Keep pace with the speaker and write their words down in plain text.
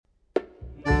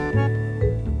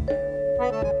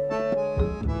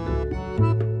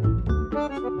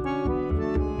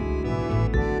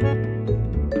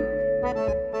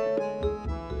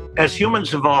As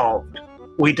humans evolved,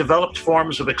 we developed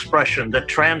forms of expression that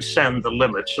transcend the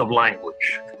limits of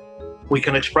language. We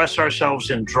can express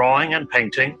ourselves in drawing and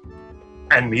painting,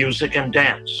 and music and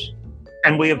dance.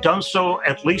 And we have done so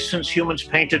at least since humans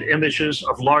painted images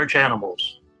of large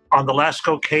animals on the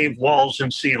Lascaux cave walls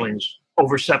and ceilings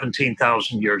over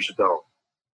 17,000 years ago.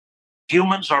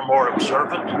 Humans are more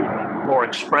observant, more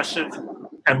expressive,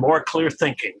 and more clear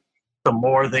thinking the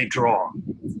more they draw.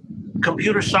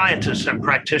 Computer scientists and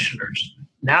practitioners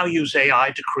now use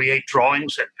AI to create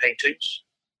drawings and paintings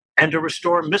and to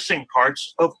restore missing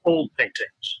parts of old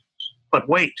paintings. But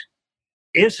wait,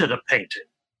 is it a painting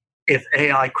if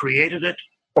AI created it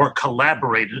or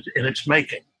collaborated in its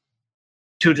making?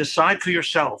 To decide for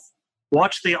yourself,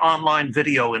 watch the online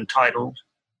video entitled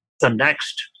The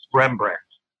Next Rembrandt.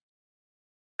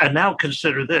 And now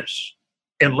consider this.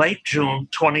 In late June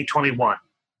 2021,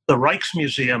 the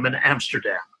Rijksmuseum in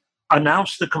Amsterdam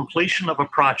announced the completion of a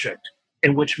project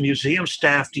in which museum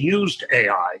staff used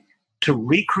AI to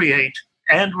recreate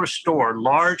and restore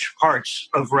large parts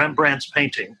of Rembrandt's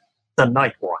painting, The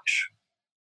Night Watch.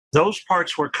 Those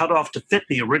parts were cut off to fit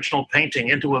the original painting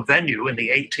into a venue in the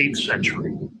 18th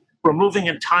century, removing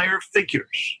entire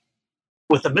figures.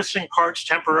 With the missing parts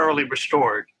temporarily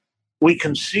restored, we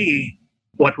can see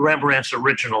what Rembrandt's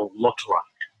original looked like.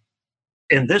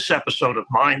 In this episode of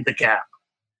Mind the Gap,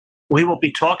 we will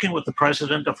be talking with the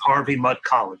president of Harvey Mudd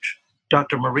College,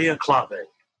 Dr. Maria Klawe,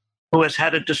 who has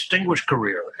had a distinguished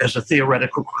career as a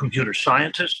theoretical computer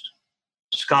scientist,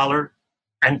 scholar,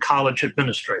 and college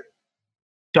administrator.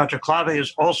 Dr. Klawe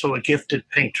is also a gifted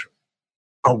painter,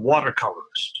 a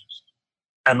watercolorist.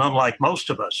 And unlike most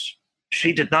of us,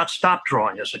 she did not stop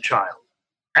drawing as a child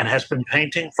and has been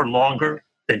painting for longer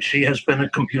than she has been a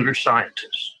computer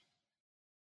scientist.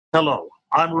 Hello,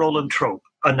 I'm Roland Trope,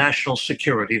 a national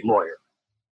security lawyer.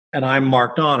 And I'm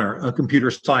Mark Donner, a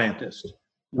computer scientist.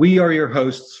 We are your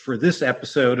hosts for this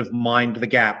episode of Mind the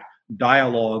Gap,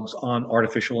 Dialogues on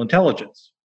Artificial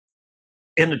Intelligence.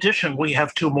 In addition, we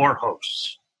have two more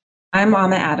hosts. I'm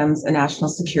Rama Adams, a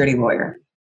national security lawyer.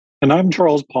 And I'm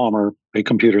Charles Palmer, a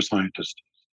computer scientist.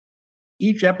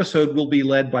 Each episode will be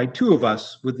led by two of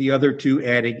us, with the other two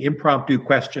adding impromptu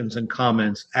questions and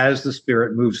comments as the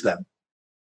spirit moves them.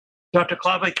 Dr.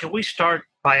 Klawe, can we start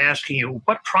by asking you,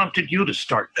 what prompted you to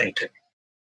start painting?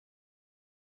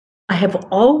 I have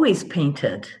always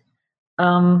painted.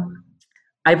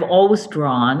 I've always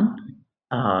drawn.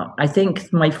 I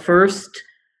think my first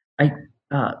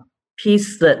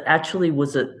piece that actually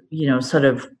was sort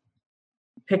of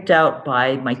picked out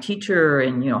by my teacher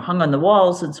and hung on the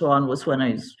walls and so on was when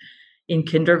I was in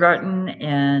kindergarten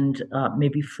and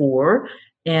maybe 4,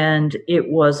 and it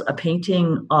was a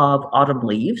painting of autumn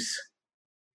leaves.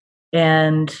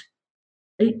 And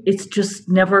it's just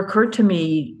never occurred to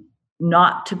me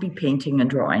not to be painting and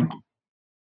drawing.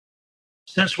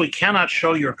 Since we cannot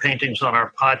show your paintings on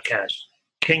our podcast,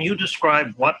 can you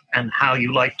describe what and how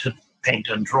you like to paint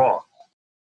and draw?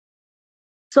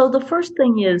 So the first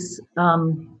thing is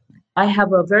I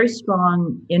have a very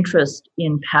strong interest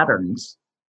in patterns,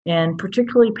 and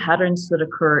particularly patterns that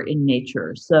occur in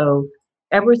nature. So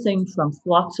everything from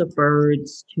flocks of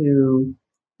birds to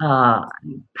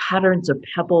patterns of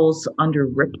pebbles under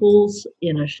ripples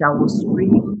in a shallow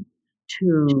stream,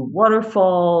 to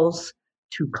waterfalls,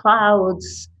 to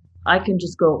clouds. I can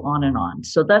just go on and on.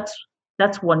 So that's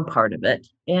one part of it.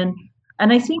 And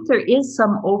I think there is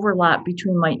some overlap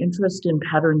between my interest in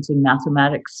patterns in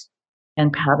mathematics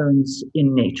and patterns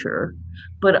in nature.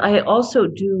 But I also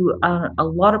do a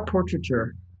lot of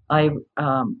portraiture.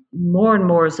 More and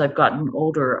more as I've gotten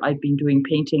older, I've been doing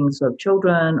paintings of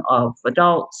children, of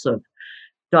adults, of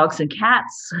dogs and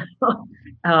cats,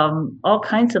 all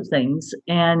kinds of things.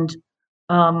 And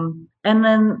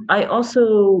then I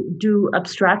also do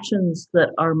abstractions that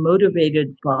are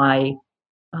motivated by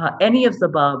any of the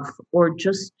above, or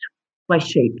just by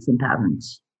shapes and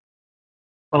patterns.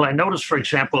 Well, I noticed, for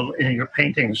example, in your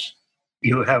paintings,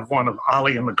 you have one of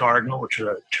Ollie in the garden, which is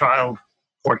a child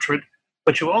portrait,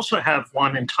 but you also have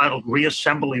one entitled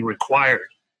Reassembly Required,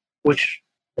 which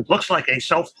it looks like a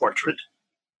self-portrait,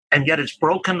 and yet it's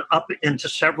broken up into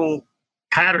several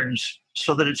patterns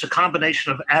so that it's a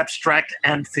combination of abstract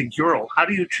and figural. How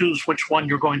do you choose which one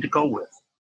you're going to go with?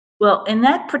 Well, in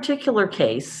that particular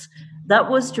case, that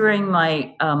was during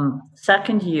my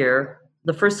second year,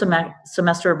 the first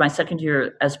semester of my second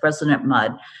year as President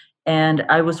Mudd. And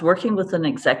I was working with an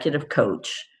executive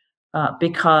coach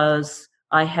because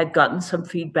I had gotten some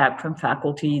feedback from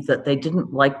faculty that they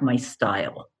didn't like my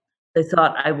style. They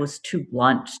thought I was too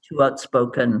blunt, too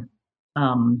outspoken,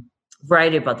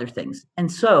 variety of other things.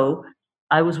 And so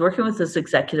I was working with this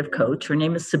executive coach. Her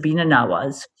name is Sabina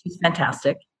Nawaz. She's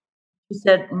fantastic. She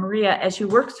said, Maria, as you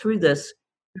work through this,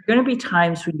 there are going to be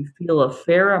times when you feel a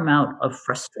fair amount of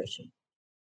frustration.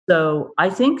 So I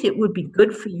think it would be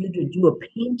good for you to do a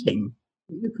painting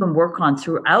that you can work on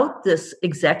throughout this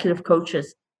executive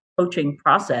coaching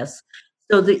process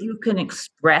so that you can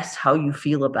express how you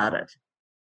feel about it.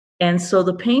 And so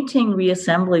the painting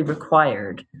Reassembly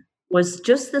Required was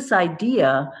just this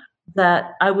idea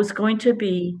that I was going to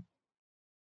be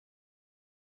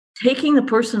taking the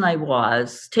person I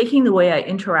was, taking the way I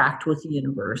interact with the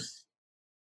universe,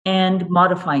 and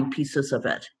modifying pieces of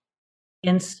it.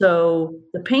 And so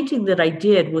the painting that I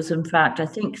did was, in fact, I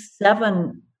think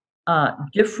 7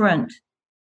 different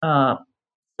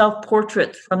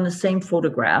self-portraits from the same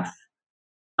photograph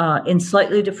in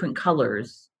slightly different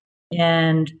colors.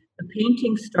 And the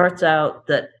painting starts out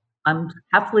that I'm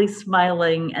happily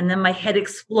smiling, and then my head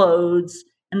explodes,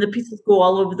 and the pieces go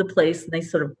all over the place, and they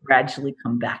sort of gradually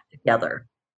come back together.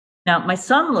 Now, my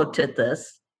son looked at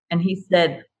this, and he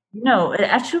said, it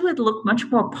actually would look much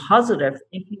more positive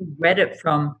if you read it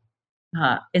from,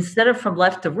 instead of from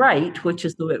left to right, which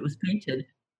is the way it was painted,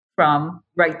 from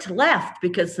right to left,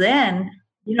 because then,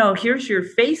 here's your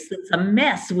face that's a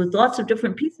mess with lots of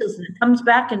different pieces, and it comes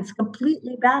back and it's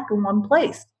completely back in one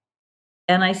place.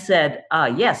 And I said,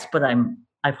 yes, but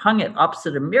I've hung it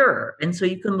opposite a mirror, and so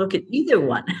you can look at either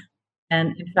one.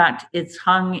 And in fact, it's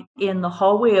hung in the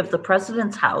hallway of the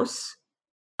president's house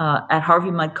at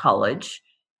Harvey Mudd College.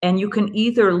 And you can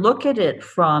either look at it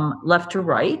from left to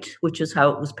right, which is how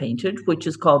it was painted, which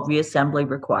is called Reassembly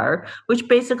Required, which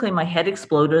basically my head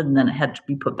exploded and then it had to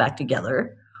be put back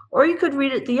together. Or you could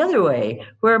read it the other way,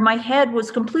 where my head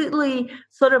was completely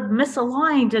sort of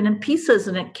misaligned and in pieces,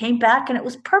 and it came back and it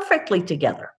was perfectly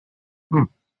together.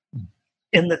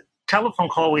 In the telephone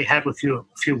call we had with you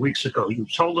a few weeks ago, you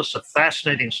told us a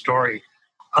fascinating story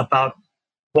about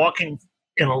walking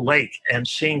in a lake and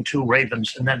seeing 2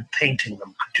 ravens and then painting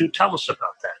them. Could you tell us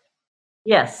about that?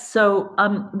 Yes. So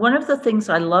one of the things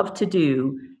I love to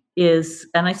do is,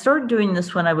 and I started doing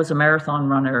this when I was a marathon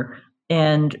runner,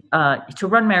 and to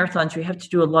run marathons, you have to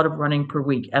do a lot of running per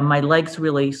week, and my legs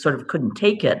really sort of couldn't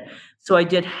take it. So I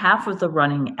did half of the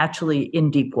running actually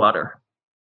in deep water.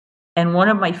 And one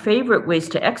of my favorite ways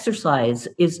to exercise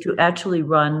is to actually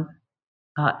run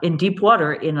in deep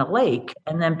water in a lake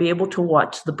and then be able to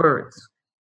watch the birds.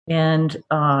 And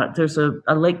there's a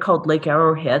lake called Lake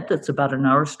Arrowhead that's about an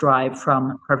hour's drive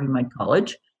from Harvey Mudd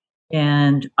College.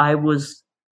 And I was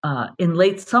in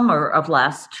late summer of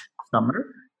last summer,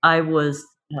 I was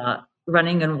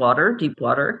running in water, deep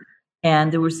water,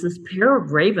 and there was this pair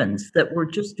of ravens that were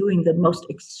just doing the most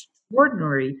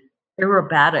extraordinary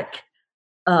aerobatic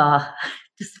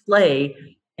display.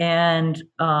 And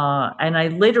I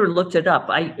later looked it up.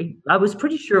 I was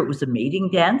pretty sure it was a mating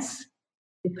dance,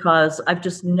 because I've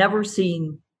just never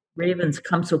seen ravens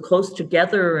come so close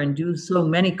together and do so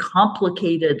many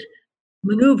complicated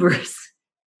maneuvers.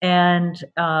 And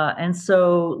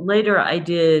so later I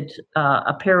did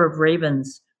a pair of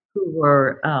ravens who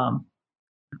were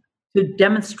to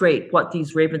demonstrate what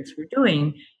these ravens were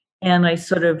doing. And I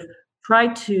sort of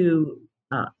tried to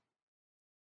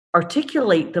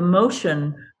articulate the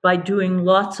motion by doing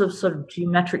lots of sort of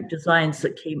geometric designs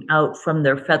that came out from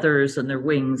their feathers and their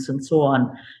wings and so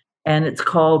on. And it's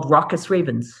called Raucous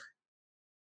Ravens.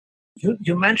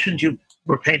 You mentioned you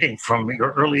were painting from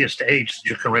your earliest age that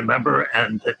you can remember,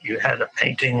 and that you had a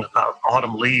painting about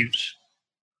autumn leaves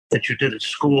that you did at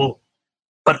school.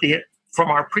 But from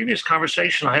our previous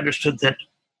conversation, I understood that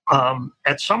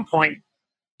at some point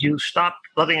you stopped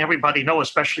letting everybody know,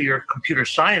 especially your computer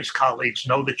science colleagues,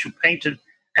 know that you painted,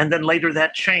 and then later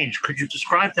that changed. Could you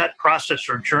describe that process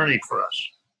or journey for us?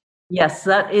 Yes,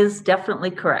 that is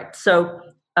definitely correct. So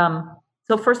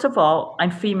first of all, I'm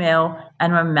female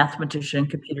and I'm a mathematician and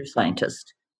computer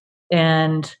scientist.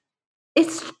 And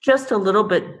it's just a little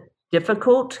bit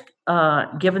difficult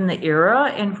given the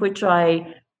era in which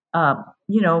I,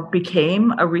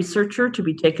 became a researcher, to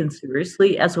be taken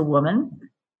seriously as a woman.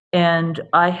 And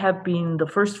I have been the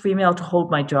first female to hold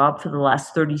my job for the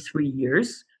last 33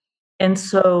 years. And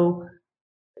so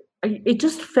it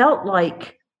just felt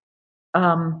like,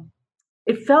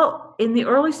 it felt in the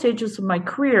early stages of my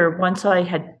career, once I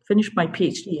had finished my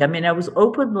PhD, I was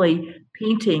openly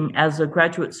painting as a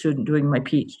graduate student doing my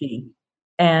PhD,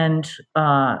 and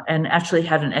actually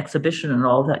had an exhibition and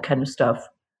all that kind of stuff.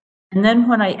 And then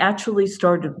when I actually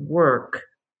started work,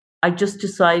 I just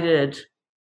decided,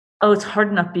 oh, it's hard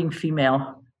enough being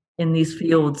female in these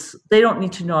fields. They don't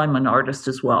need to know I'm an artist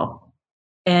as well.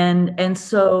 And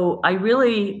so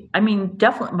definitely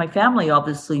my family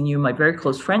obviously knew, my very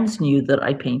close friends knew that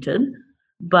I painted,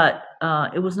 but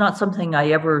it was not something I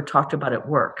ever talked about at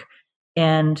work.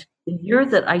 And the year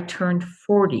that I turned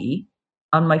 40,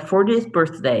 on my 40th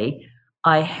birthday,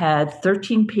 I had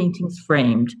 13 paintings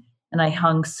framed, and I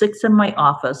hung 6 in my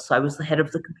office. I was the head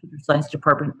of the computer science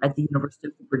department at the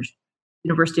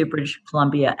University of British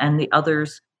Columbia, and the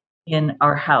others in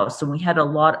our house. And we had a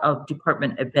lot of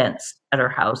department events at our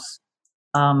house.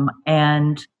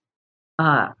 And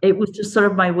it was just sort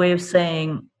of my way of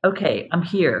saying, okay, I'm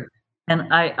here.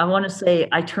 And I want to say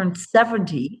I turned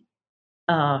 70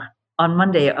 on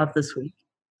Monday of this week.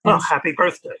 Oh, happy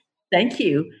birthday. Thank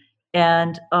you.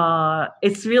 And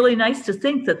it's really nice to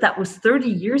think that that was 30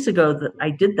 years ago that I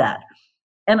did that.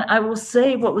 And I will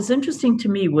say what was interesting to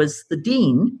me was the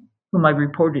dean, whom I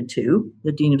reported to,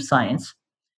 the dean of science,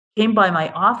 came by my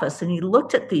office and he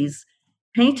looked at these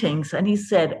paintings and he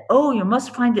said, "Oh, you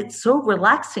must find it so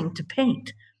relaxing to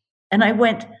paint." And I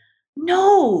went,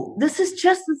 "No, this is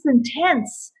just as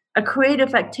intense a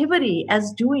creative activity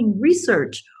as doing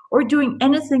research or doing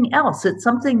anything else. It's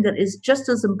something that is just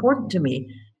as important to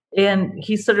me." And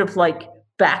he sort of like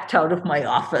backed out of my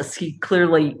office. He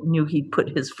clearly knew he'd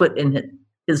put his foot in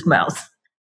his mouth.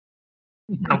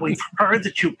 Now, we've heard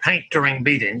that you paint during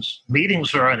meetings.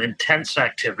 Meetings are an intense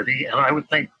activity, and I would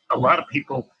think a lot of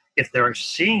people, if they're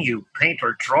seeing you paint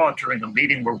or draw during a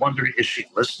meeting, were wondering, is she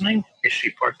listening? Is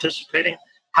she participating?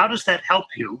 How does that help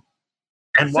you,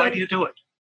 and why do you do it?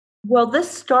 Well,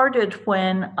 this started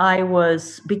when I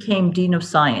became Dean of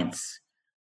Science,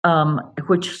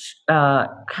 which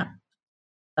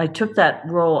I took that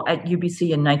role at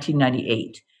UBC in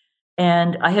 1998.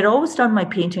 And I had always done my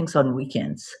paintings on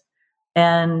weekends.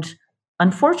 And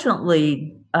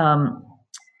unfortunately,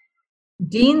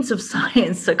 deans of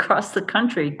science across the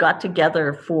country got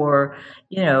together for,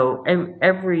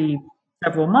 every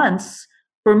several months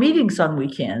for meetings on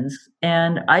weekends.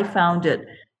 And I found it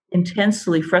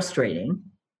intensely frustrating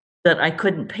that I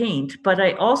couldn't paint, but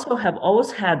I also have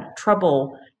always had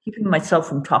trouble keeping myself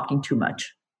from talking too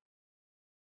much.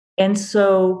 And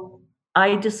so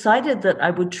I decided that I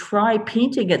would try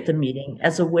painting at the meeting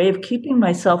as a way of keeping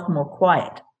myself more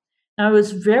quiet. And I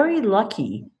was very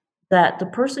lucky that the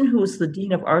person who was the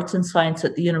Dean of Arts and Science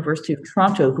at the University of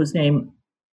Toronto, whose name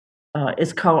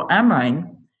is Carl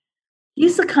Amrine,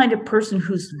 he's the kind of person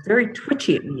who's very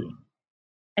twitchy at meetings.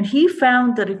 And he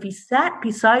found that if he sat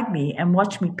beside me and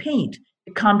watched me paint,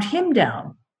 it calmed him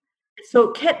down. So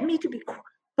it kept me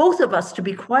both of us to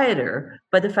be quieter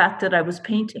by the fact that I was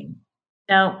painting.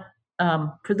 Now,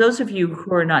 for those of you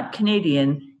who are not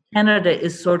Canadian, Canada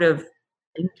is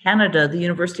in Canada, the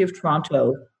University of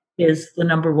Toronto is the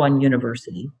number one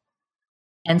university.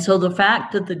 And so the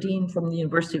fact that the dean from the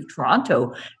University of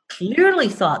Toronto clearly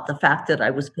thought the fact that I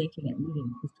was painting at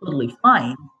meetings was totally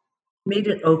fine made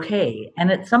it okay.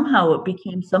 And it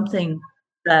became something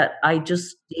that I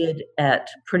just did at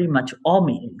pretty much all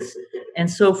meetings. And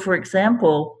so, for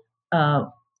example,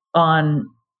 on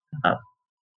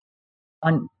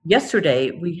yesterday,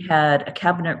 we had a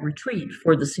cabinet retreat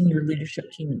for the senior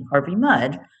leadership team in Harvey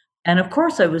Mudd. And of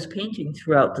course, I was painting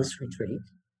throughout this retreat.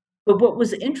 But what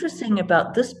was interesting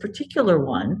about this particular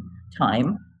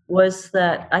time was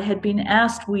that I had been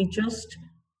asked, we just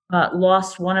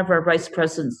lost one of our vice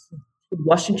presidents to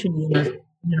Washington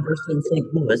University in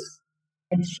St. Louis.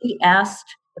 And she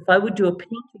asked if I would do a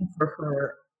painting for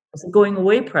her as a going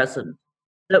away present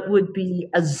that would be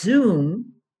a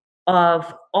Zoom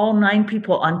of all 9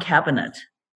 people on cabinet.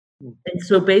 And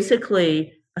so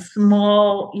basically a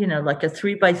small, like a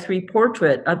 3x3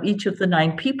 portrait of each of the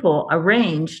 9 people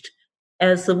arranged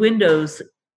as the windows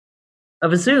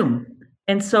of a Zoom.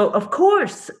 And so, of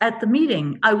course, at the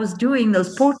meeting, I was doing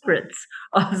those portraits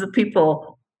of the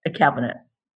people at cabinet.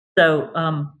 So,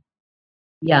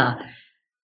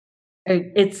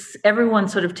 it's everyone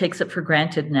sort of takes it for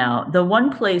granted now. The one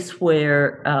place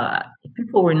where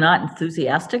people were not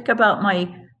enthusiastic about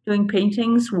my doing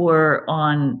paintings were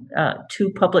on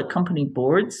 2 public company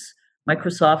boards,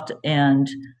 Microsoft and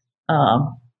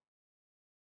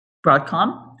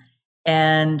Broadcom,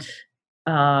 and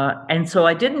so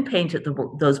I didn't paint at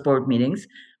those board meetings,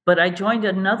 but I joined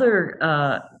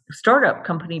another startup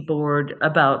company board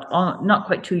about not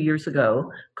quite 2 years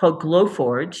ago called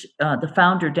Glowforge. The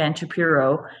founder, Dan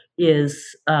Shapiro,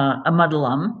 is a Mudd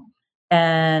alum.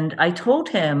 And I told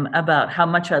him about how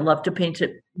much I love to paint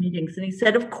at meetings. And he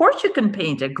said, of course you can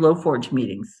paint at Glowforge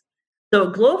meetings. So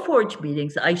at Glowforge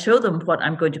meetings, I show them what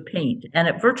I'm going to paint. And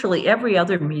at virtually every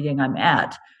other meeting I'm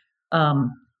at,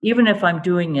 even if I'm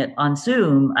doing it on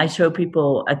Zoom, I show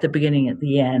people at the beginning, at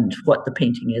the end, what the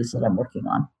painting is that I'm working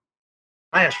on.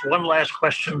 I ask one last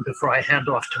question before I hand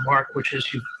off to Mark, which is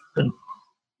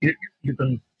you've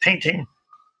been painting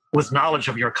with knowledge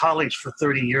of your colleagues for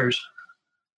 30 years.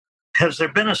 Has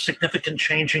there been a significant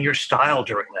change in your style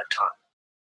during that time?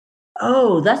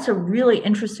 Oh, that's a really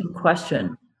interesting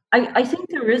question. I think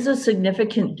there is a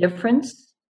significant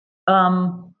difference.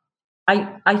 I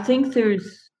think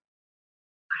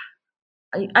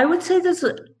I would say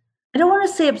I don't want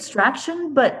to say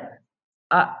abstraction, but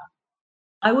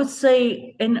I would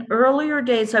say in earlier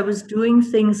days, I was doing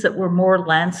things that were more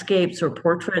landscapes or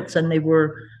portraits, and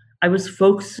I was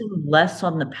focusing less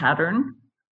on the pattern.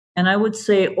 And I would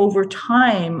say over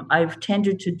time, I've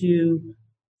tended to do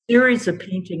series of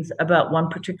paintings about one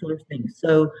particular thing.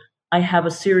 So I have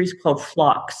a series called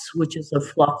Flocks, which is of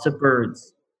flocks of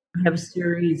birds. I have a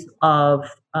series of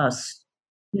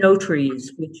snow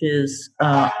trees, which is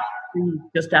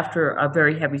just after a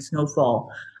very heavy snowfall.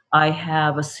 I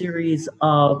have a series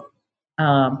of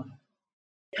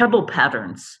pebble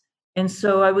patterns. And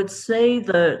so I would say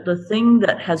the thing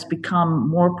that has become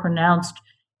more pronounced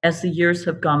as the years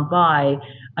have gone by,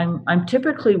 I'm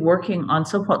typically working on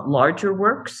somewhat larger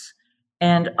works,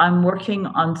 and I'm working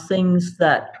on things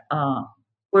that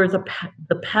where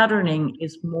the patterning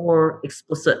is more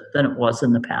explicit than it was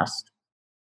in the past.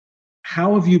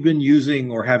 How have you been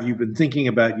using, or have you been thinking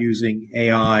about using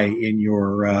AI in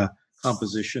your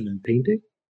composition and painting?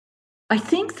 I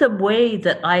think the way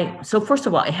that so first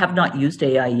of all, I have not used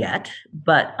AI yet,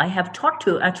 but I have talked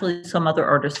to actually some other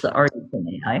artists that are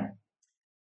using AI.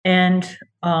 And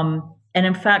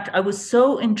in fact, I was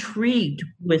so intrigued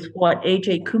with what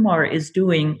Ajay Kumar is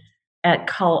doing at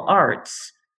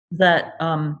CalArts that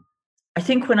I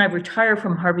think when I retire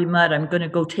from Harvey Mudd, I'm going to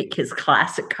go take his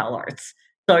class at CalArts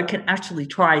so I can actually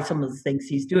try some of the things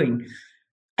he's doing.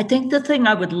 I think the thing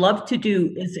I would love to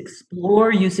do is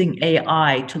explore using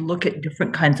AI to look at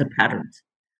different kinds of patterns,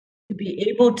 to be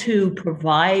able to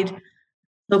provide.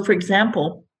 So, for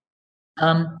example,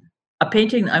 a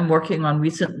painting I'm working on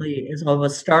recently is of a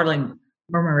starling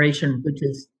murmuration, which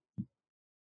is,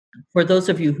 for those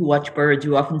of you who watch birds,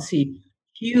 you often see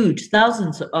huge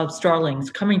thousands of starlings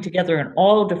coming together in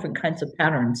all different kinds of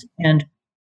patterns. And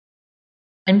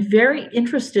I'm very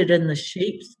interested in the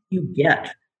shapes you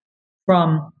get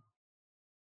from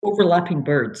overlapping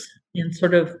birds, and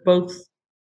sort of both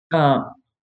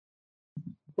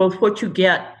what you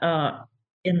get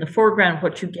in the foreground,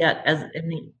 what you get as in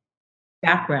the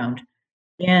background.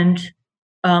 And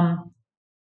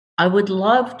I would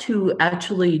love to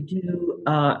actually do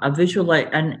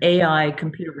an AI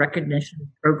computer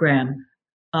recognition program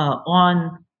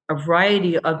on a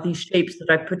variety of these shapes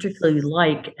that I particularly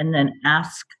like, and then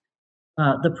ask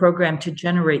the program to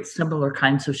generate similar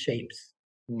kinds of shapes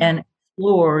and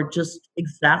explore just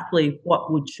exactly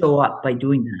what would show up by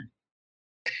doing that.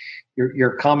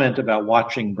 Your comment about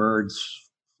watching birds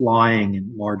flying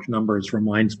in large numbers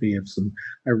reminds me of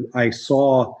I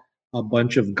saw a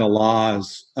bunch of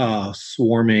galahs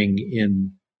swarming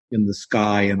in the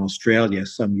sky in Australia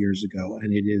some years ago,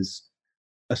 and it is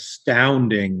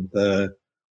astounding. I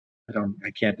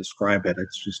can't describe it.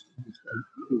 It's just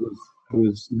I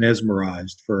was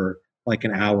mesmerized for like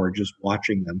an hour just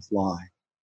watching them fly.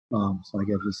 So I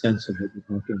get a sense of what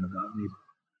you're talking about, maybe.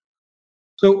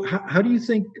 So how do you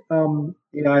think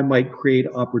AI might create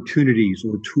opportunities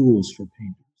or tools for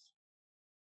painters?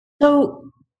 So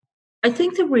I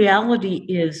think the reality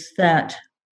is that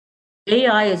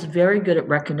AI is very good at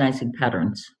recognizing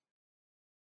patterns.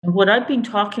 And what I've been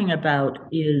talking about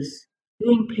is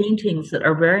doing paintings that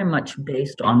are very much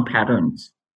based on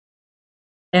patterns.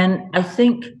 And I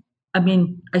think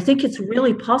it's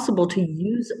really possible to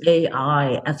use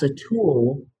AI as a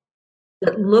tool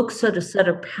that looks at a set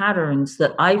of patterns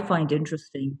that I find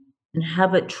interesting and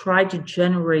have it try to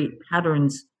generate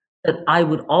patterns that I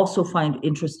would also find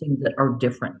interesting that are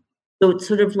different. So it's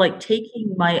sort of like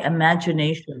taking my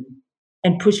imagination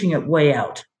and pushing it way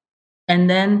out, and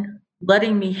then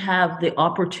letting me have the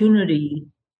opportunity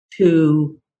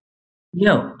to,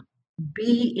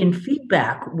 be in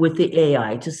feedback with the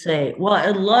AI to say, well, I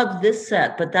love this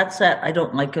set, but that set I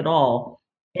don't like at all,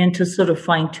 and to sort of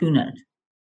fine tune it.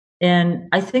 And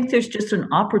I think there's just an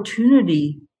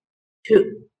opportunity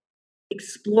to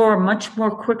explore much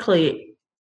more quickly,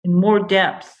 in more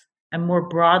depth and more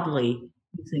broadly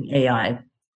using AI.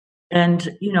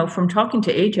 And, from talking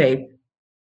to AJ,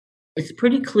 it's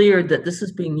pretty clear that this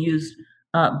is being used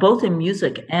both in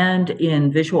music and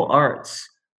in visual arts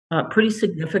pretty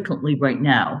significantly right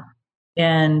now.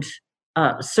 And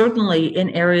certainly in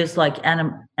areas like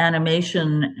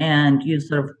animation and use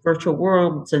of virtual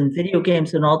worlds and video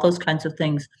games and all those kinds of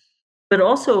things, but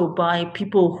also by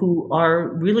people who are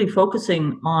really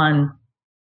focusing on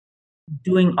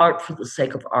doing art for the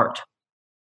sake of art.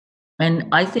 And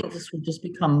I think this will just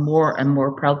become more and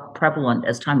more prevalent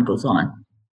as time goes on.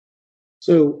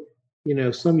 So,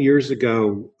 some years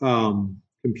ago,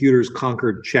 computers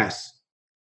conquered chess.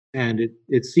 And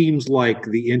it seems like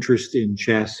the interest in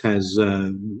chess has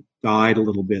died a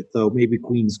little bit, though maybe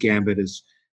Queen's Gambit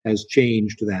has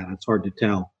changed that. It's hard to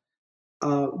tell.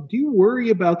 Do you worry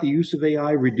about the use of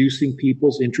AI reducing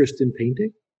people's interest in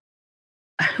painting?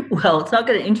 Well, it's not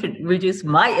going to reduce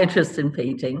my interest in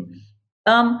painting.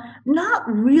 Not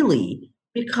really,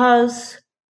 because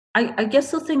I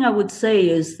guess the thing I would say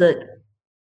is that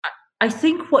I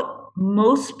think what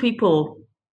most people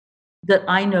that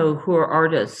I know who are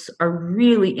artists are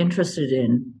really interested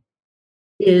in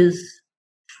is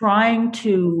trying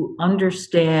to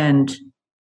understand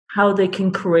how they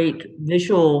can create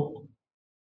visual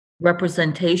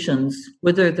representations,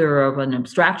 whether they're of an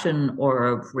abstraction or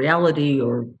of reality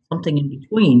or something in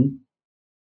between,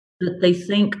 that they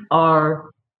think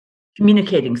are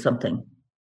communicating something.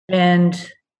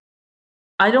 And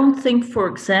I don't think, for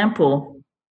example,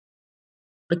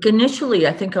 like initially,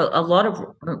 I think a lot of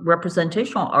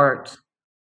representational art,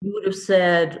 you would have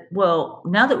said, well,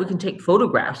 now that we can take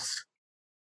photographs,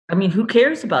 I mean, who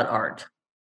cares about art?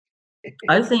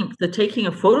 I think the taking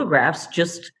of photographs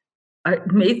just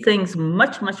made things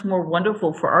much, much more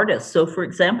wonderful for artists. So, for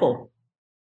example,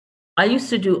 I used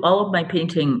to do all of my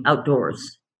painting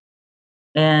outdoors,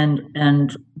 and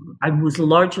I was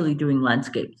largely doing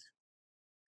landscapes.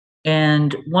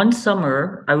 And one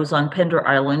summer, I was on Pender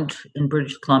Island in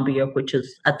British Columbia, which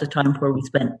is at the time where we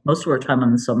spent most of our time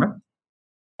in the summer.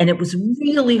 And it was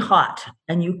really hot,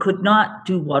 and you could not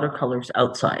do watercolors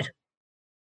outside.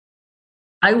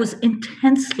 I was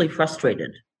intensely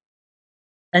frustrated.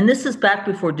 And this is back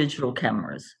before digital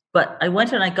cameras. But I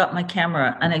went and I got my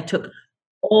camera, and I took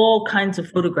all kinds of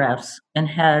photographs and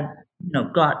had,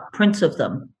 got prints of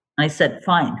them. And I said,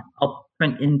 fine, I'll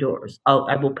print indoors.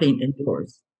 I will paint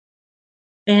indoors.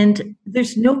 And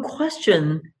there's no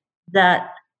question that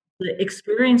the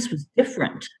experience was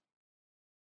different,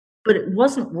 but it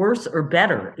wasn't worse or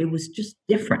better. It was just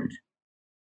different.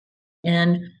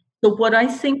 And so what I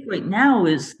think right now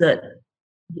is that,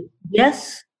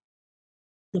 yes,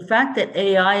 the fact that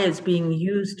AI is being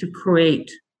used to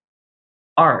create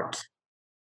art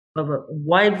of a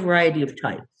wide variety of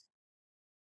types,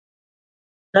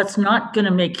 that's not going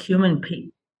to make humans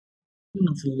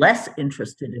less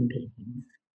interested in painting.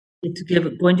 It's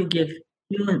going to give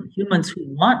humans who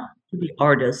want to be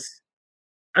artists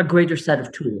a greater set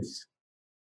of tools.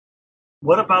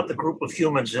 What about the group of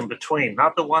humans in between,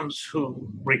 not the ones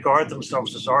who regard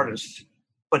themselves as artists,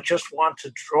 but just want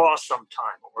to draw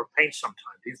sometime or paint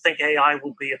sometime? Do you think AI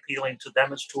will be appealing to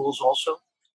them as tools also?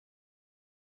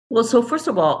 Well, so first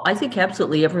of all, I think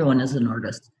absolutely everyone is an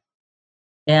artist.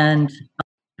 And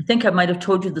I think I might have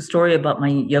told you the story about my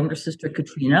younger sister,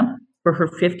 Katrina. For her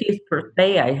 50th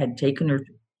birthday, I had taken her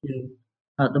to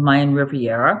the Mayan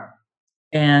Riviera.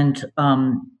 And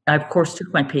I, of course,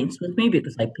 took my paints with me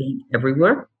because I paint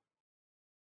everywhere.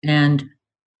 And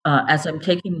as I'm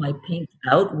taking my paints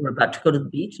out, we're about to go to the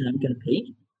beach and I'm going to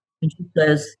paint. And she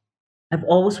says, I've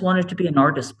always wanted to be an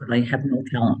artist, but I have no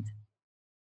talent.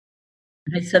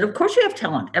 And I said, of course you have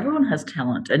talent. Everyone has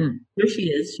talent. And here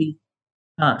she is. She's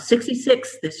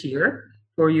 66 this year,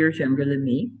 4 years younger than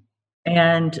me.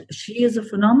 And she is a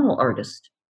phenomenal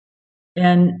artist.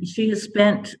 And she has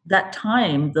spent that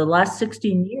time, the last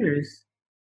 16 years,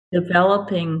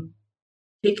 developing,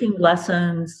 taking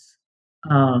lessons,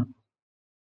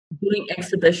 doing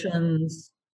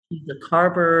exhibitions. She's a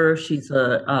carver. She's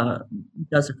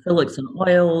does acrylics and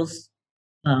oils.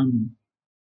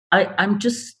 I'm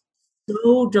just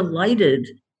so delighted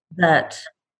that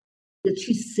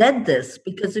she said this,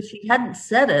 because if she hadn't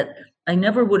said it, I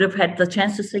never would have had the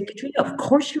chance to say, Katrina, of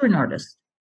course you're an artist.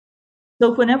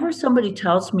 So whenever somebody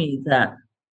tells me that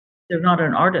they're not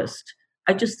an artist,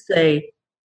 I just say,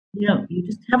 you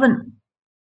just haven't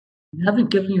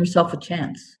given yourself a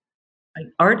chance. Like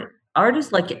art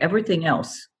is like everything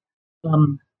else.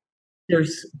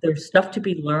 There's stuff to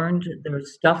be learned.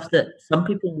 There's stuff that some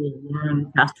people will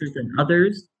learn faster than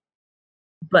others.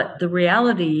 But the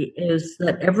reality is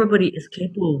that everybody is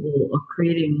capable of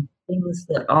creating things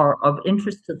that are of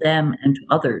interest to them and to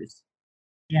others.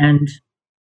 And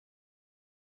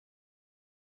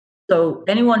so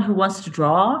anyone who wants to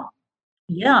draw,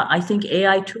 yeah, I think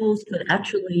AI tools could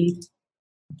actually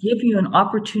give you an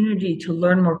opportunity to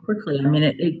learn more quickly. I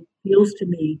mean, feels to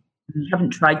me, I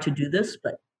haven't tried to do this,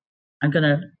 but I'm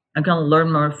gonna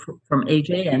learn more from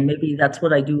AJ, and maybe that's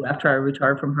what I do after I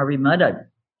retire from Harvey Mudd. I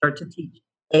start to teach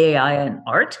AI and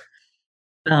art.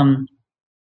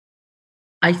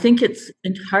 I think it's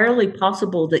entirely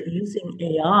possible that using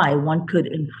AI, one could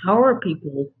empower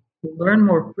people to learn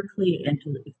more quickly and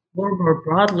to explore more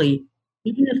broadly,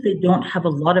 even if they don't have a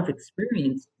lot of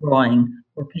experience drawing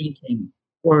or painting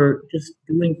or just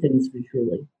doing things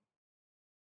visually.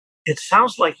 It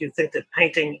sounds like you think that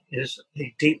painting is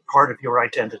a deep part of your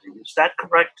identity. Is that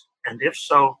correct? And if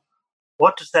so,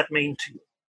 what does that mean to you?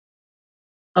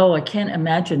 Oh, I can't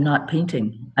imagine not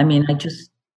painting. I mean,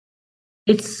 just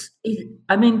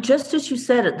as you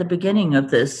said at the beginning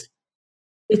of this,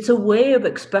 it's a way of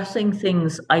expressing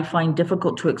things I find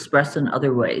difficult to express in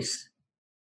other ways.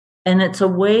 And it's a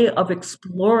way of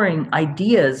exploring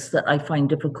ideas that I find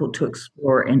difficult to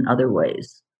explore in other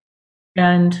ways.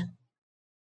 And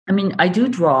I mean, I do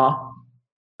draw,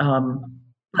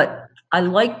 but I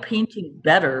like painting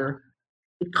better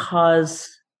because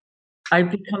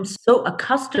I've become so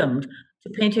accustomed to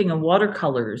painting in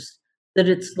watercolors that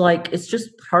it's just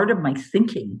part of my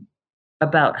thinking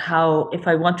about how, if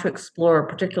I want to explore a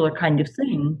particular kind of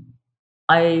thing,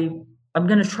 I'm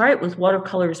going to try it with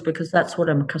watercolors because that's what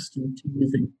I'm accustomed to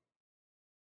using.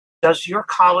 Does your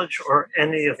college or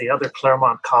any of the other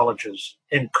Claremont colleges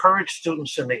encourage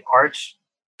students in the arts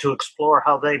to explore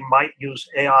how they might use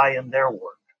AI in their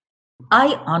work?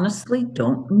 I honestly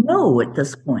don't know at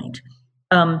this point.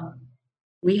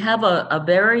 We have a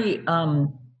very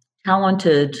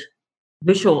talented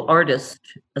visual artist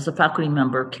as a faculty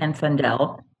member, Ken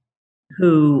Fendel,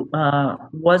 who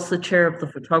was the chair of the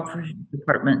photography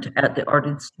department at the Art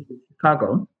Institute of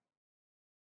Chicago,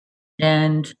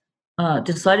 and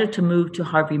decided to move to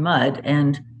Harvey Mudd.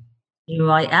 And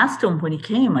I asked him when he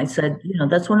came, I said,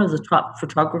 that's one of the top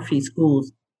photography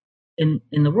schools in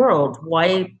the world.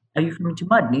 Why are you coming to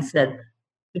Mudd? And he said,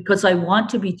 because I want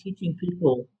to be teaching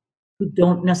people who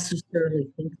don't necessarily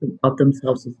think of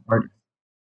themselves as artists,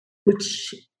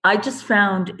 which I just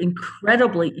found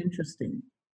incredibly interesting.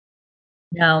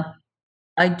 Now,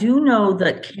 I do know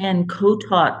that Ken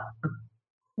co-taught a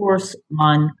course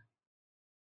on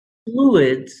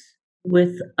fluids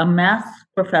with a math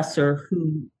professor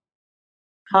who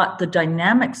taught the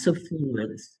dynamics of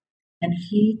fluids, and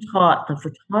he taught the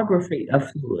photography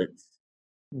of fluids.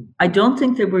 I don't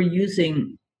think they were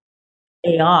using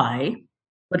AI,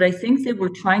 but I think they were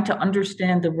trying to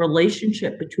understand the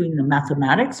relationship between the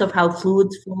mathematics of how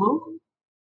fluids flow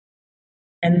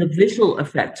and the visual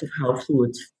effects of how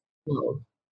fluids flow.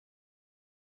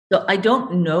 So I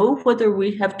don't know whether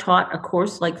we have taught a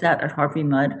course like that at Harvey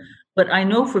Mudd, but I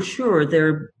know for sure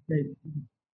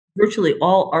virtually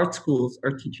all art schools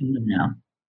are teaching them now.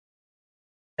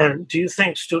 And do you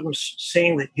think students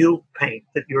seeing that you paint,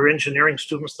 that your engineering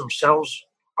students themselves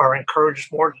are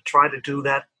encouraged more to try to do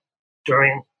that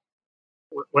during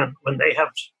when they have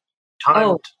time?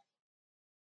 Oh,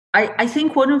 I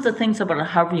think one of the things about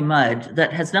Harvey Mudd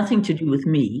that has nothing to do with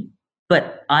me,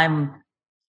 but I'm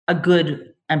a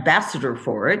good ambassador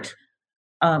for it.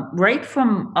 Right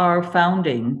from our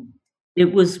founding,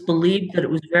 it was believed that it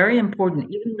was very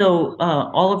important, even though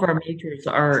all of our majors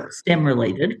are STEM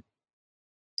related,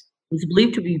 it was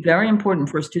believed to be very important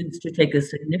for students to take a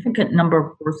significant number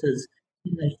of courses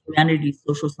in the humanities,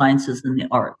 social sciences, and the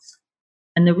arts.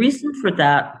 And the reason for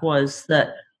that was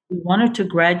that we wanted to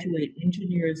graduate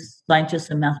engineers, scientists,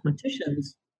 and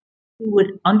mathematicians who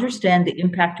would understand the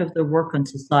impact of their work on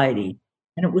society.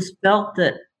 And it was felt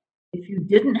that if you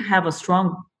didn't have a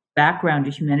strong background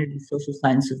in humanities, social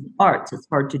sciences, and arts, it's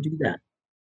hard to do that.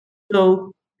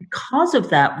 So because of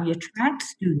that, we attract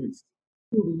students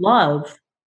who love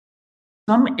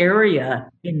some area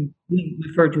we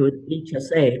refer to as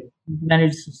HSA,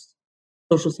 humanities,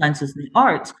 social sciences, and the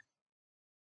arts,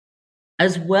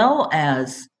 as well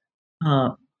as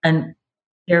and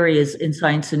areas in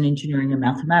science and engineering and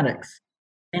mathematics.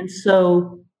 And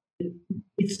so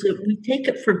we take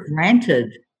it for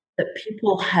granted that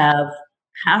people have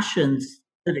passions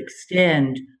that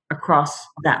extend across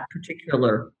that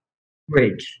particular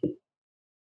bridge.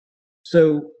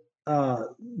 So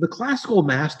the classical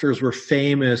masters were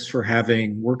famous for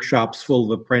having workshops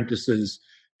full of apprentices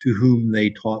to whom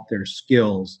they taught their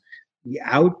skills. The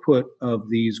output of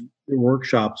these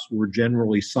workshops were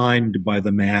generally signed by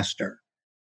the master.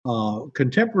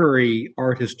 Contemporary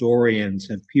art historians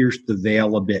have pierced the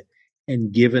veil a bit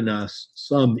and given us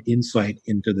some insight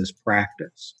into this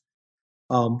practice.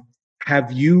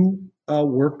 Have you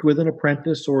worked with an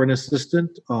apprentice or an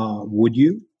assistant? Would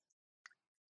you?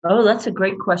 Oh, that's a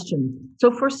great question.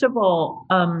 So first of all,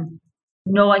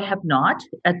 No, I have not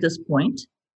at this point.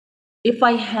 If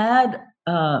I had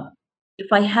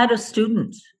a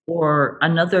student or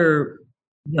another,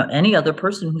 any other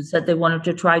person who said they wanted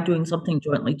to try doing something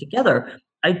jointly together,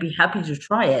 I'd be happy to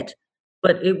try it.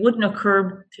 But it wouldn't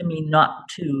occur to me not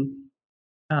to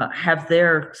have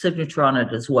their signature on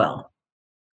it as well.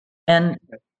 And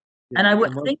I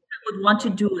would think I would want to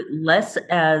do it less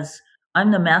as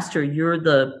I'm the master, you're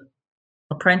the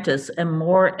apprentice, and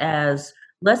more as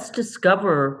let's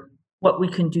discover what we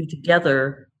can do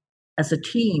together as a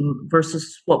team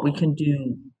versus what we can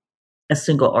do as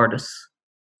single artists.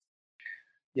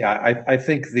 Yeah, I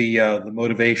think the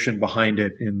motivation behind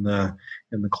it in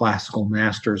the classical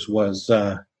masters was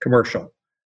commercial.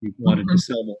 You wanted to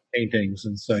sell more paintings,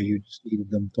 and so you just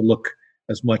needed them to look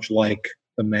as much like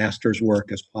the master's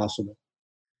work as possible.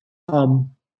 Some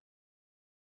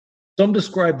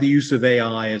describe the use of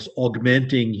AI as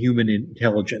augmenting human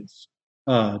intelligence,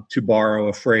 to borrow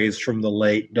a phrase from the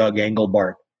late Doug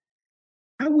Engelbart.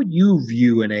 How would you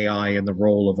view an AI in the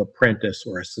role of apprentice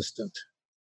or assistant?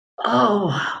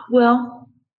 Oh, well,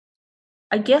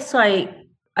 I guess I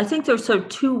think there's sort of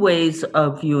two ways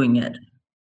of viewing it.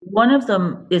 One of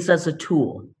them is as a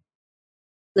tool.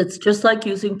 It's just like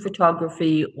using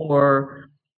photography or,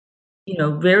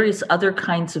 various other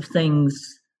kinds of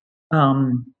things.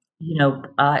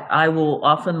 I will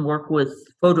often work with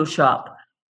Photoshop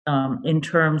in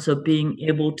terms of being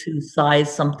able to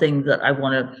size something that I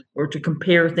want to, or to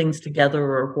compare things together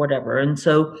or whatever. And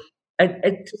so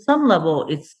to some level,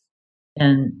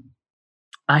 and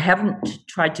I haven't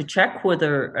tried to check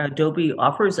whether Adobe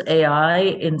offers AI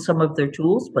in some of their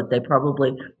tools, but they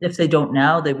probably, if they don't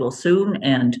now, they will soon.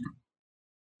 And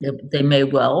they may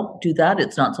well do that.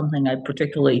 It's not something I've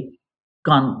particularly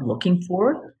gone looking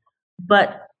for,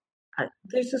 but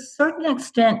there's a certain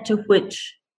extent to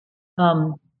which,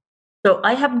 so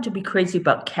I happen to be crazy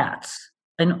about cats,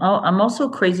 and I'm also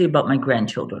crazy about my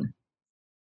grandchildren.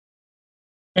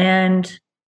 And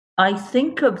I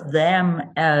think of them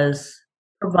as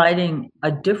providing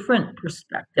a different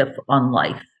perspective on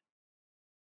life.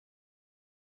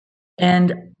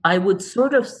 And I would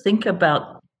sort of think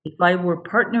about, if I were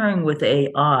partnering with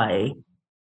AI,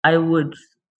 I would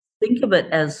think of it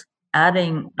as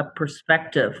adding a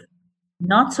perspective,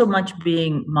 not so much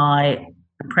being my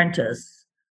apprentice,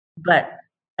 but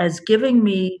as giving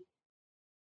me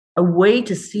a way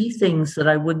to see things that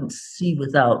I wouldn't see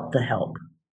without the help.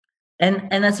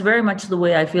 And that's very much the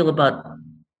way I feel about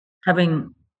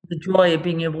having the joy of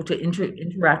being able to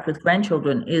interact with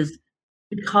grandchildren, is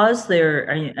because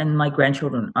and my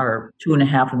grandchildren are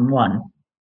 2.5 and 1,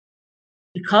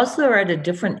 because they're at a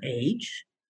different age,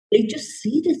 they just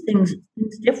see things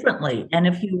differently. And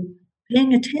if you're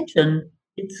paying attention,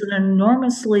 it's an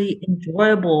enormously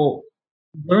enjoyable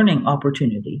learning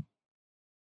opportunity.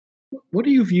 What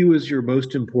do you view as your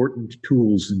most important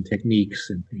tools and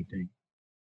techniques in painting?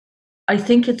 I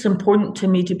think it's important to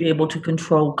me to be able to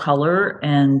control color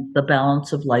and the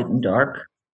balance of light and dark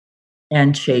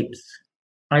and shapes.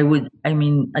 I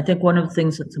think one of the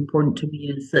things that's important to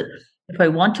me is that if I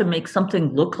want to make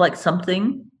something look like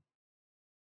something,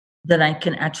 then I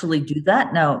can actually do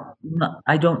that. Now,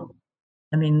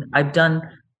 I've done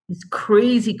these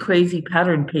crazy, crazy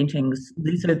pattern paintings.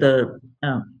 These are the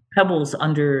pebbles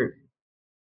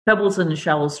in a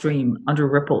shallow stream under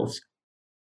ripples.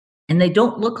 And they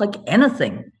don't look like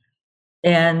anything.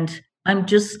 And I'm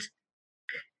just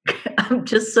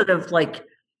sort of like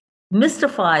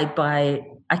mystified by,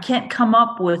 I can't come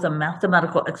up with a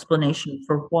mathematical explanation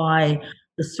for why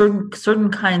the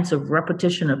certain kinds of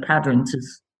repetition of patterns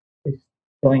is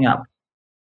going up.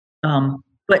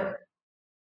 But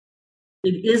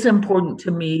it is important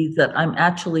to me that I'm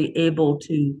actually able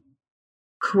to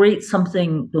create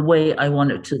something the way I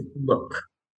want it to look.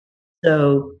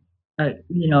 So,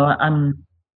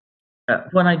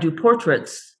 when I do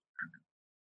portraits,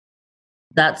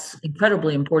 that's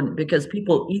incredibly important because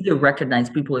people either recognize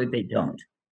people or they don't.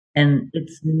 And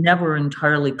it's never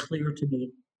entirely clear to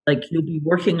me. Like, you'll be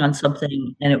working on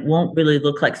something and it won't really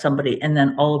look like somebody, and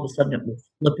then all of a sudden it will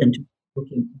flip into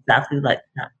looking exactly like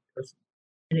that person.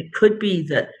 And it could be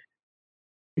that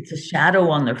it's a shadow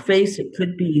on their face. It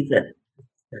could be that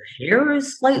their hair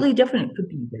is slightly different. It could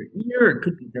be their ear. It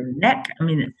could be their neck. I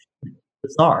mean, it's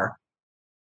bizarre.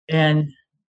 And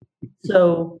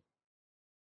so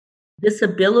this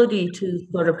ability to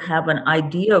sort of have an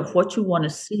idea of what you want to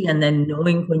see and then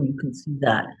knowing when you can see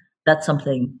that, that's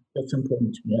something that's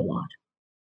important to me a lot.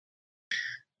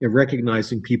 Yeah,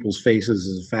 recognizing people's faces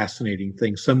is a fascinating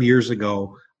thing. Some years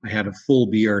ago, I had a full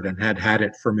beard and had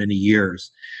it for many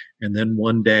years. And then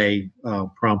one day,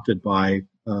 prompted by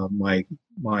my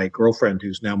my girlfriend,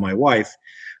 who's now my wife,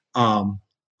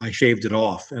 I shaved it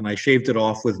off, and I shaved it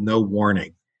off with no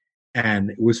warning. And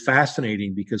it was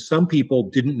fascinating because some people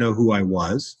didn't know who I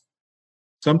was.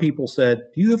 Some people said,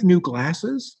 "Do you have new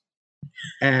glasses?"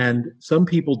 And some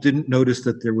people didn't notice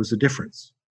that there was a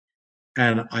difference.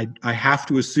 And I have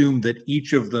to assume that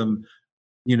each of them,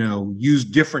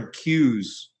 used different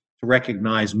cues to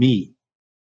recognize me.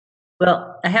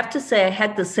 Well, I have to say I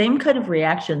had the same kind of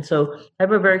reaction. So I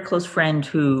have a very close friend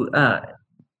who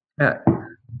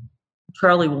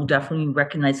Charlie will definitely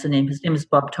recognize the name. His name is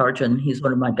Bob Tarjan. He's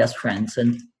one of my best friends,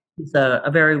 and he's a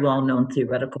very well-known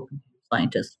theoretical computer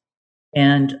scientist.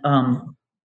 And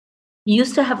he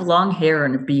used to have long hair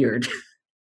and a beard.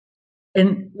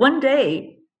 And one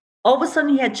day, all of a sudden,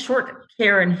 he had short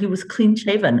hair and he was clean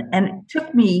shaven. And it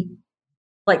took me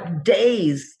like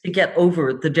days to get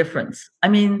over the difference. I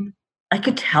mean, I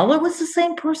could tell it was the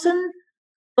same person,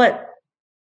 but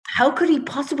how could he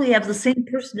possibly have the same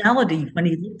personality when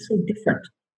he looked so different?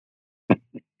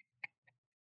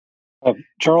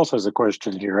 Charles has a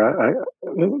question here.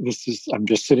 I'm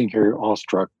just sitting here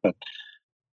awestruck, but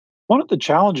one of the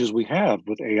challenges we have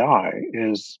with AI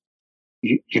is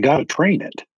you got to train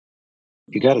it,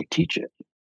 you got to teach it,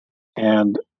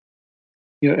 and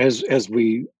as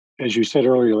you said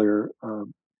earlier,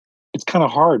 it's kind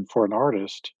of hard for an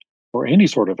artist or any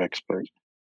sort of expert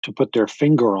to put their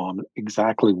finger on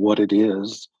exactly what it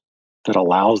is that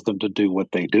allows them to do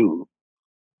what they do.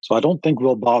 So I don't think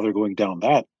we'll bother going down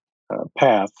that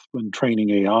path when training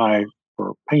AI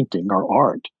for painting or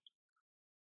art.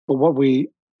 But what we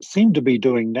seem to be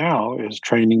doing now is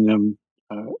training them.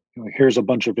 Here's a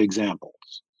bunch of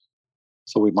examples.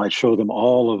 So we might show them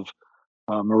all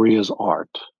of Maria's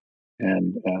art,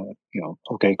 and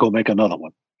okay, go make another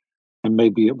one, and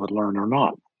maybe it would learn or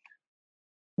not.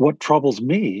 What troubles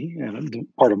me, and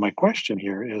part of my question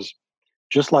here, is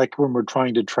just like when we're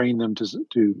trying to train them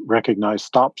to recognize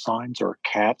stop signs or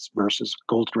cats versus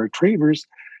golden retrievers,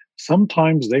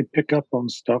 sometimes they pick up on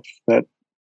stuff that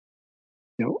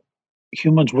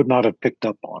humans would not have picked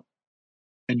up on,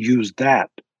 and use that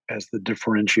as the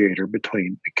differentiator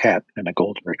between a cat and a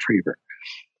golden retriever.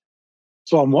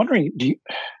 So I'm wondering,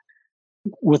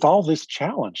 with all this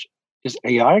challenge, is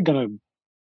AI going to,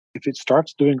 if it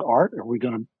starts doing art, are we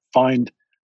going to find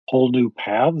whole new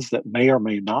paths that may or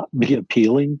may not be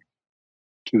appealing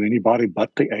to anybody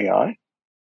but the AI?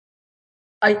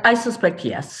 I suspect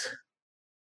yes.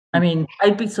 I mean,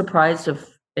 I'd be surprised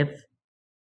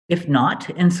if not,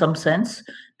 in some sense,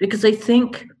 because I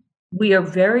think we are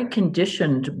very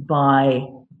conditioned by.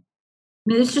 I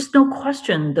mean, there's just no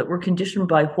question that we're conditioned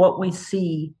by what we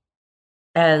see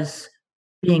as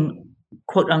being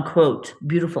quote unquote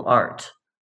beautiful art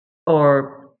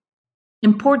or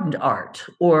important art,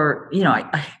 or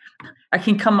I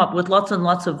can come up with lots and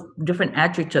lots of different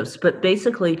adjectives, but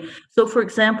basically, so for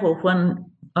example, when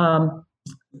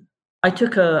I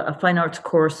took a fine arts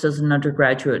course as an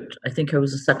undergraduate, I think I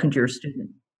was a second year student,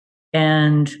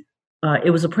 and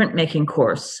it was a printmaking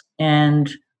course, and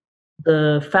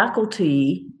the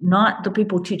faculty, not the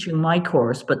people teaching my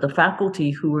course, but the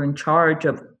faculty who were in charge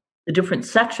of the different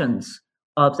sections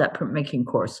of that printmaking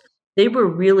course, they were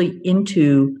really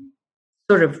into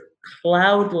sort of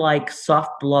cloud-like soft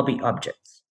blobby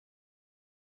objects.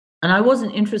 And I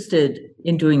wasn't interested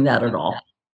in doing that at all.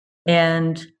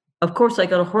 And of course, I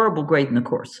got a horrible grade in the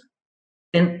course,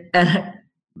 and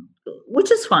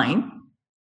which is fine.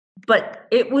 But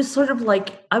it was sort of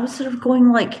like, I was sort of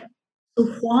going like, so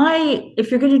why,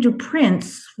 if you're going to do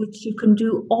prints, which you can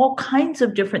do all kinds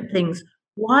of different things,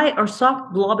 why are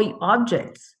soft blobby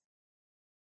objects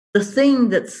the thing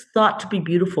that's thought to be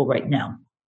beautiful right now?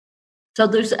 So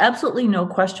there's absolutely no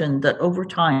question that over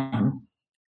time,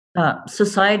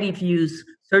 society views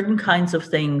certain kinds of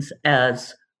things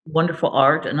as wonderful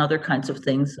art and other kinds of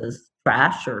things as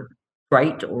trash or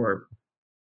trite or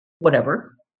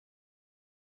whatever.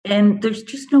 And there's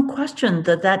just no question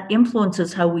that that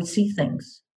influences how we see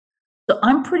things. So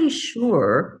I'm pretty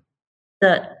sure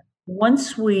that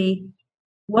once we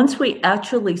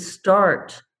actually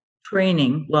start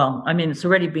training, well, I mean, it's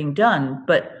already being done,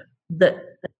 but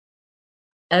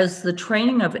as the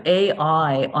training of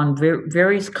AI on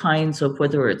various kinds of,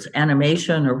 whether it's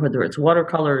animation or whether it's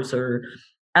watercolors or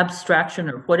abstraction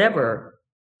or whatever,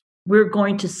 we're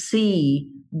going to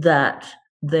see that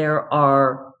there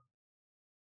are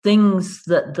things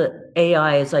that the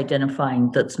AI is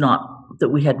identifying that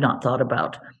we had not thought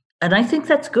about. And I think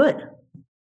that's good.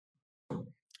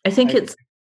 I think it's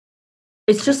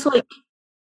just like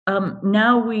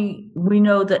now we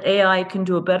know that AI can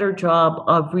do a better job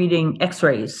of reading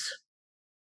X-rays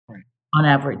on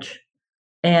average.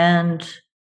 And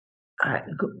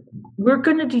we're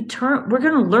going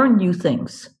to learn new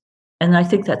things. And I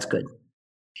think that's good.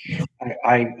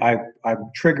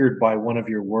 I'm triggered by one of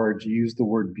your words. You used the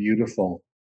word beautiful.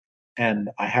 And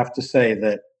I have to say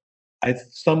that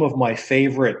some of my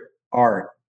favorite art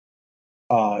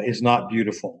is not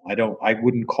beautiful. I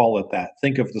wouldn't call it that.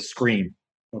 Think of The Scream.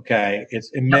 Okay.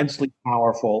 It's immensely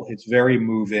powerful. It's very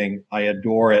moving. I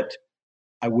adore it.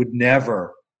 I would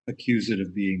never accuse it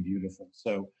of being beautiful.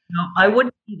 So no, I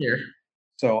wouldn't either.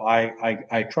 So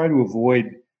I try to avoid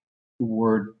the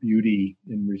word beauty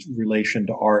in relation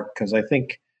to art because I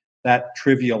think that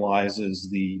trivializes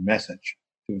the message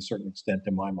to a certain extent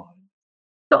in my mind.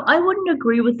 So I wouldn't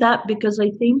agree with that because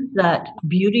I think that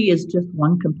beauty is just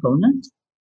one component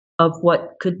of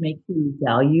what could make you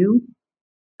value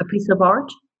a piece of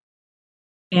art.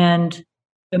 And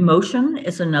emotion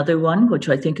is another one, which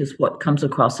I think is what comes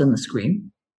across in The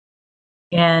Scream.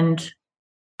 And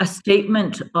a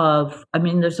statement of,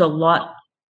 there's a lot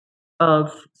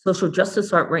of social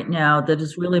justice art right now that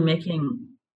is really making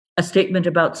a statement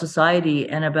about society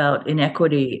and about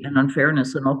inequity and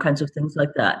unfairness and all kinds of things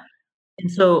like that. And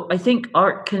so I think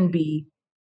art can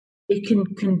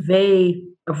convey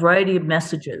a variety of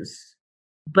messages,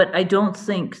 but I don't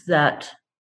think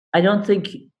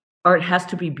art has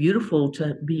to be beautiful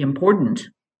to be important.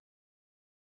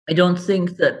 I don't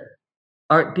think that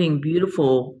art being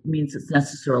beautiful means it's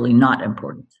necessarily not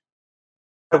important.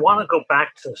 I want to go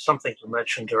back to something you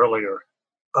mentioned earlier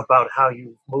about how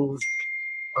you've moved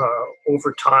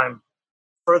over time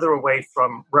further away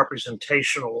from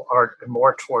representational art and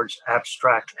more towards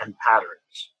abstract and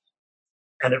patterns.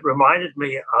 And it reminded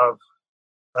me of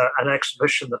an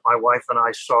exhibition that my wife and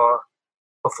I saw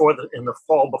in the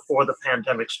fall before the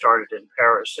pandemic started in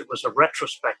Paris. It was a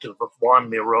retrospective of Juan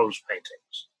Miró's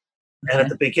paintings. Okay. And at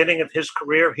the beginning of his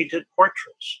career, he did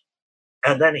portraits.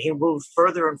 And then he moved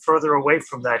further and further away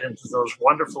from that into those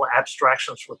wonderful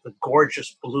abstractions with the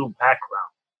gorgeous blue background.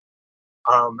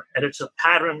 And it's a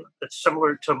pattern that's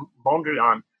similar to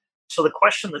Mondrian. So the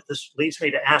question that this leads me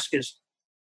to ask is,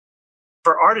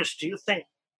 for artists, do you think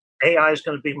AI is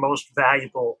going to be most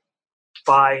valuable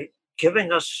by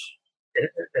giving us,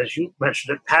 as you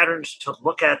mentioned it, patterns to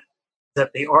look at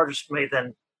that the artist may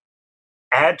then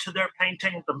add to their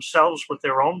painting themselves with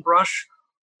their own brush,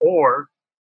 or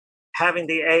having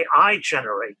the AI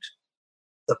generate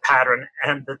the pattern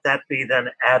and that be then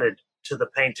added to the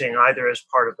painting either as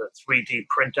part of a 3D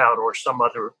printout or some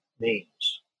other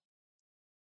means?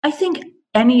 I think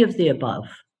any of the above.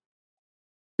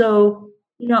 So,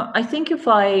 I think if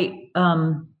I,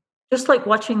 just like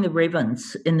watching the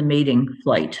ravens in the mating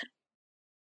flight,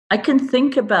 I can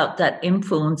think about that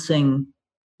influencing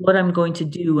what I'm going to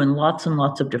do in lots and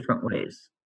lots of different ways.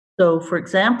 So, for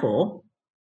example,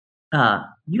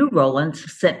 you, Roland,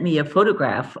 sent me a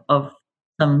photograph of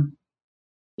some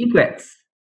egrets,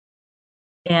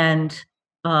 and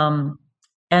I'm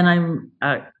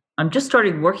just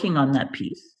starting working on that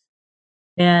piece.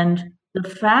 And the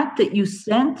fact that you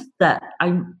sent that,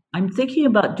 I'm thinking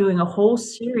about doing a whole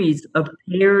series of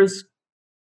pairs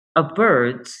of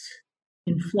birds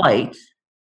in flight.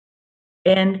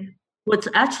 And what's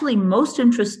actually most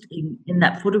interesting in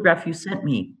that photograph you sent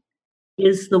me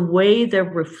is the way their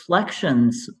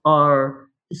reflections are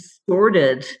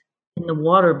distorted in the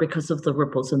water because of the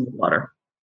ripples in the water.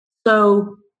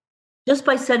 So just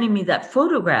by sending me that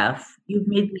photograph, you've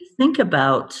made me think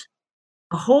about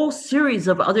a whole series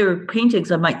of other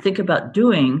paintings I might think about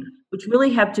doing, which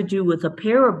really have to do with a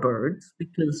pair of birds,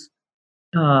 because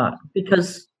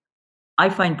I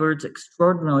find birds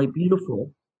extraordinarily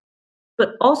beautiful,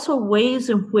 but also ways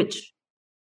in which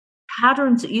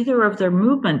patterns either of their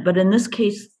movement, but in this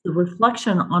case, the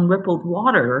reflection on rippled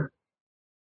water,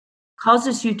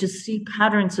 causes you to see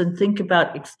patterns and think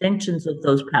about extensions of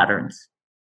those patterns.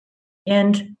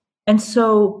 And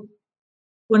so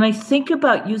when I think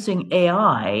about using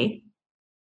AI,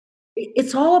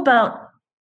 it's all about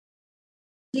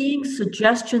seeing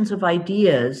suggestions of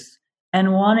ideas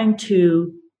and wanting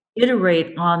to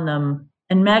iterate on them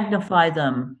and magnify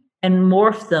them and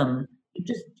morph them,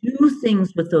 just do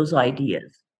things with those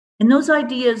ideas. And those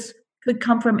ideas could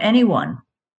come from anyone.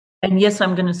 And yes,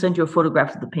 I'm going to send you a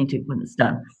photograph of the painting when it's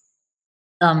done.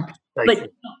 But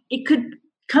it could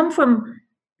come from,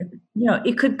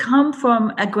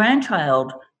 a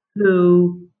grandchild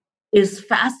who is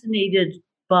fascinated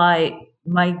by,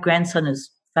 my grandson is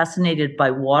fascinated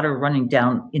by water running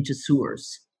down into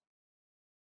sewers.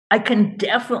 I can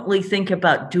definitely think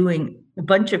about doing a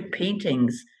bunch of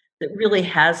paintings that really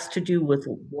has to do with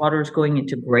waters going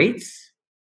into grates.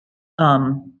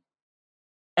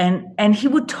 And he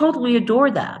would totally adore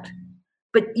that.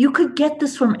 but you could get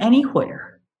this from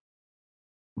anywhere.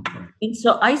 And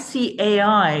so I see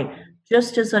AI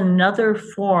just as another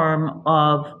form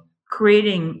of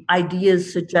creating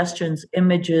ideas, suggestions,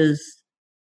 images,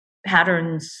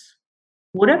 patterns,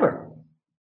 whatever.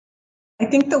 I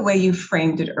think the way you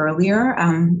framed it earlier,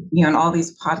 in all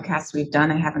these podcasts we've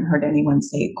done, I haven't heard anyone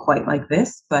say it quite like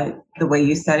this, but the way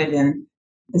you said it in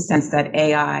the sense that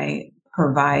AI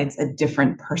provides a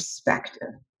different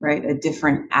perspective, right? A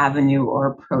different avenue or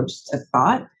approach to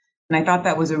thought. And I thought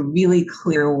that was a really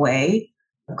clear way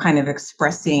of kind of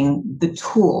expressing the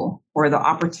tool or the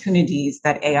opportunities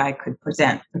that AI could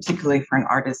present, particularly for an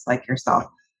artist like yourself.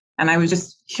 And I was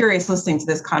just curious listening to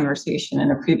this conversation. In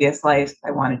a previous life,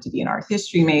 I wanted to be an art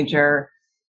history major.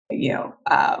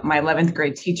 My 11th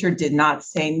grade teacher did not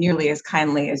say nearly as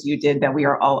kindly as you did that we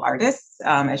are all artists,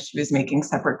 as she was making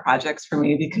separate projects for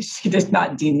me because she did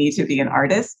not deem me to be an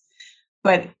artist.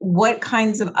 But what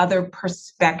kinds of other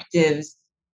perspectives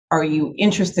are you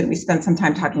interested in? We spent some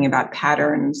time talking about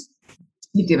patterns.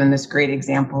 You've given this great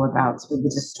example about sort of the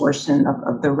distortion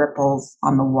of the ripples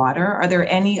on the water. Are there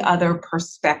any other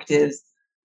perspectives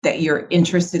that you're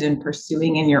interested in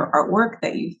pursuing in your artwork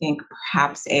that you think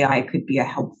perhaps AI could be a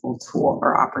helpful tool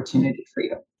or opportunity for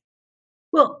you?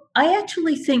 Well, I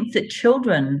actually think that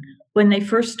children, when they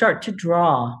first start to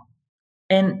draw,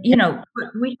 and,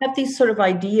 we have these sort of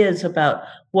ideas about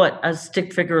what a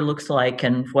stick figure looks like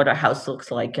and what a house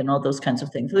looks like and all those kinds of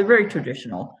things. They're very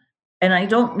traditional. And I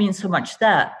don't mean so much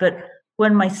that, but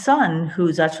when my son,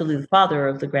 who's actually the father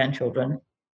of the grandchildren,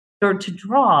 started to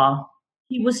draw,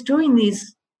 he was doing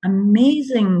these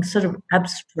amazing sort of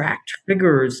abstract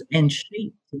figures and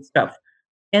shapes and stuff.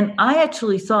 And I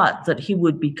actually thought that he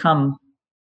would become,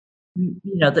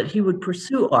 that he would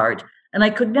pursue art. And I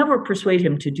could never persuade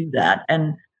him to do that.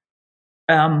 And,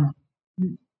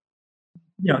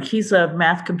 he's a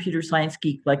math computer science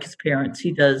geek like his parents.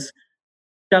 He does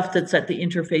stuff that's at the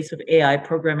interface of AI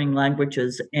programming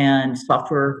languages and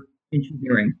software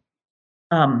engineering.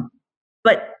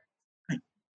 But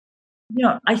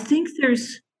I think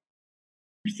there's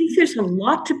a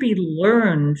lot to be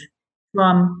learned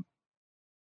from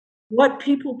what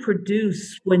people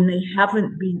produce when they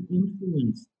haven't been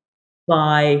influenced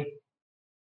by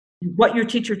what your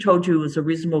teacher told you was a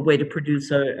reasonable way to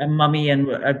produce a mummy and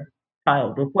a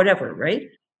child or whatever, right?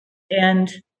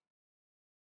 And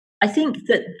I think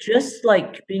that just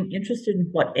like being interested in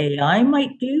what AI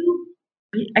might do,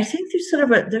 I think there's sort of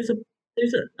there's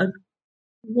a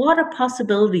lot of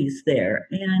possibilities there.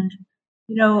 And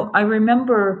I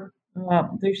remember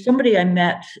there's somebody I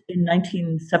met in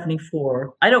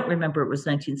 1974. I don't remember it was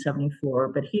 1974,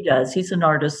 but he does. He's an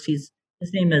artist. His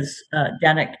name is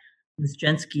Danik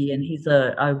Wisjensky, and he's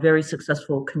a very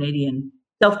successful Canadian,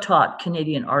 self-taught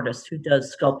Canadian artist who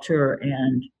does sculpture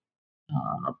and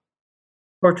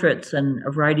portraits and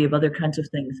a variety of other kinds of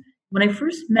things. When I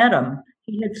first met him,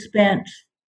 he had spent,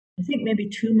 I think, maybe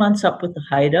 2 months up with the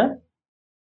Haida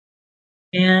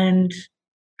and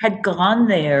had gone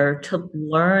there to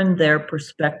learn their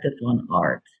perspective on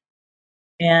art.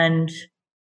 And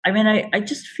I mean, I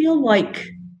just feel like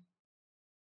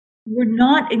we're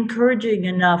not encouraging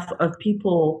enough of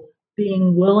people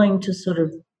being willing to sort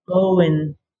of go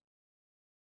and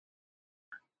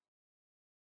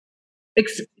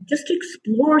just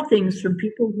explore things from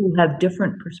people who have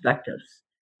different perspectives.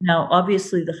 Now,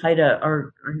 obviously, the Haida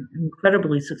are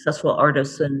incredibly successful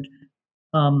artists, and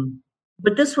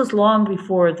but this was long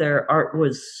before their art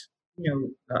was,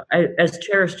 as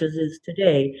cherished as it is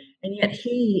today. And yet,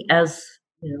 he,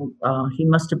 he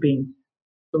must have been.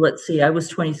 Let's see, I was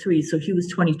 23, so he was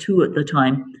 22 at the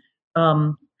time.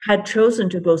 Had chosen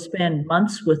to go spend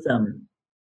months with them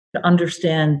to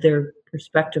understand their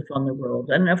perspective on the world.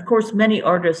 And of course, many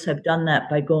artists have done that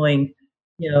by going,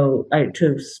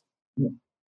 to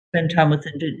spend time with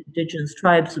indigenous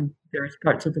tribes in various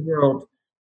parts of the world,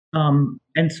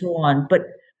 and so on. But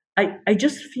I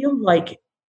just feel like,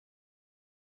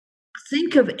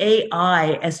 think of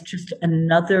AI as just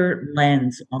another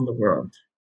lens on the world.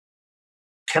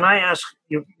 Can I ask,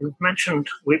 you've mentioned,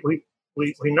 we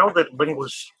know that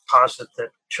linguists posit that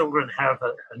children have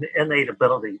an innate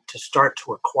ability to start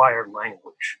to acquire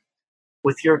language.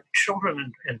 With your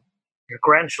children and your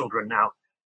grandchildren now,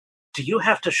 do you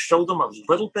have to show them a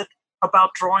little bit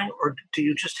about drawing, or do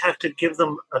you just have to give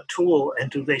them a tool,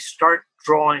 and do they start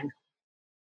drawing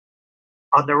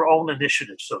on their own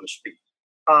initiative, so to speak?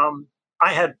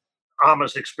 I had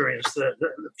Ama's experience. The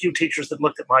few teachers that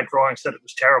looked at my drawing said it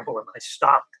was terrible, and I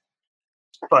stopped.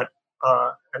 But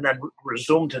and then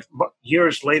resumed it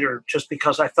years later, just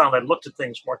because I found I looked at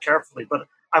things more carefully. But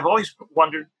I've always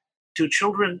wondered, do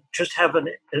children just have an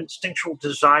instinctual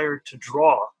desire to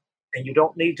draw, and you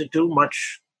don't need to do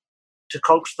much to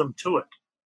coax them to it?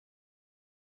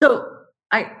 So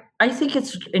I think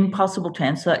it's impossible to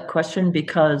answer that question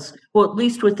because, well, at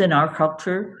least within our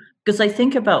culture, because I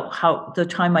think about how the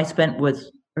time I spent with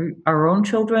our own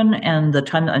children and the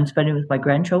time that I'm spending with my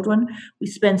grandchildren, we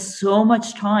spend so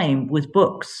much time with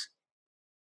books.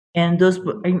 And those,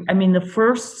 I mean, the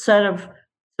first set of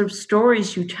sort of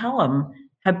stories you tell them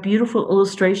have beautiful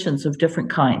illustrations of different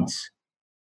kinds.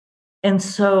 And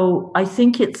so I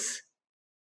think it's,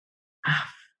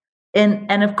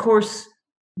 and of course,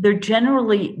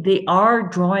 they are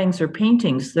drawings or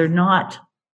paintings. They're not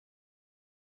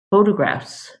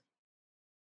photographs.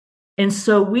 And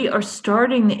so we are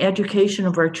starting the education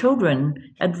of our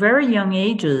children at very young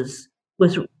ages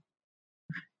with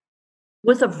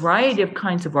a variety of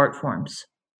kinds of art forms.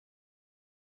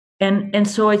 And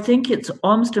so I think it's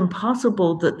almost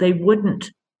impossible that they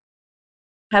wouldn't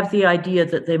have the idea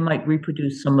that they might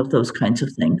reproduce some of those kinds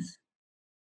of things.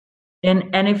 And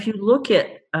if you look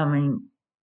at, I mean,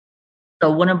 so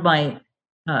one of my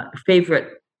favorite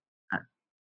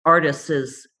artists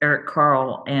is Eric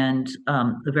Carle and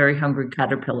The Very Hungry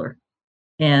Caterpillar.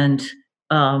 And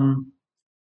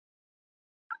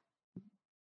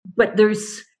but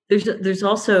there's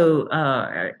also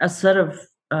a set of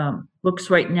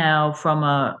books right now from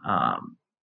I'll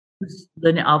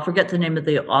forget the name of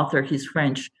the author. He's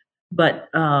French, but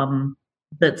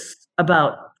that's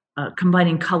about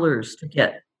combining colors to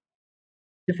get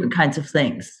different kinds of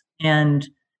things, and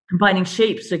combining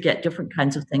shapes to get different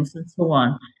kinds of things, and so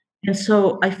on. And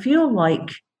so I feel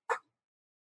like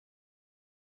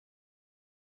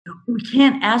we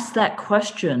can't ask that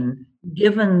question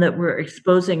given that we're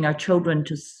exposing our children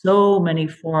to so many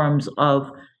forms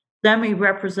of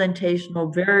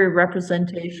semi-representational, very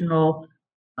representational,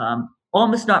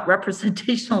 almost not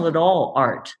representational at all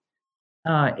art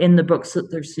in the books that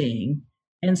they're seeing.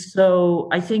 And so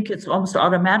I think it's almost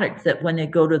automatic that when they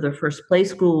go to their first play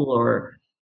school or,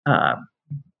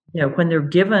 when they're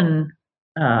given,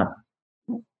 a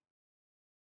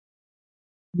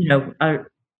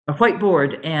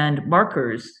whiteboard and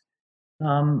markers,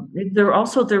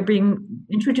 they're being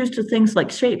introduced to things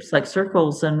like shapes, like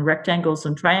circles and rectangles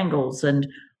and triangles and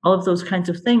all of those kinds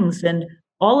of things. And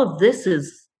all of this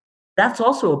that's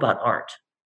also about art.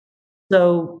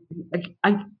 So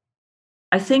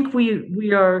I think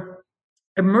we are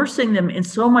immersing them in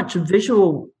so much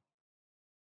visual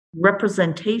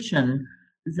representation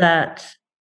that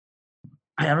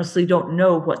I honestly don't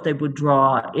know what they would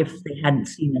draw if they hadn't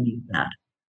seen any of that,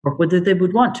 or whether they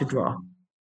would want to draw.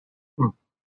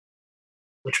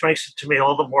 Which makes it to me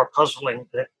all the more puzzling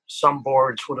that some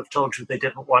boards would have told you they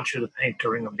didn't want you to paint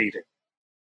during a meeting.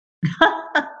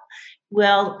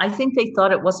 Well, I think they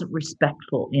thought it wasn't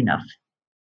respectful enough.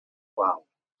 Wow.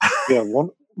 Yeah,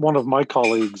 one of my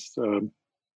colleagues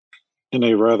in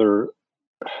a rather,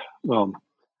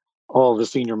 all the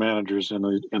senior managers in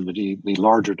the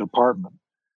larger department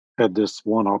had this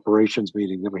one operations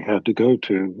meeting that we had to go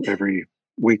to every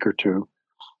week or two.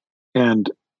 And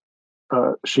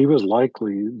she was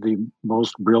likely the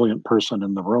most brilliant person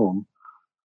in the room.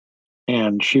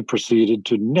 And she proceeded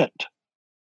to knit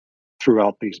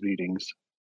throughout these meetings.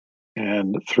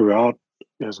 And throughout,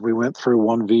 as we went through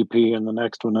one VP and the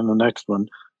next one and the next one,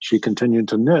 she continued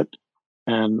to knit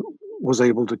and was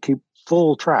able to keep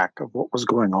full track of what was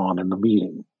going on in the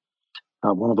meeting.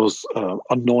 One of those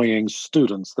annoying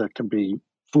students that can be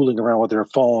fooling around with their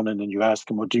phone, and then you ask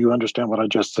them, well, do you understand what I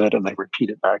just said? And they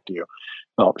repeat it back to you.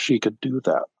 Well, she could do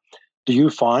that. Do you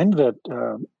find that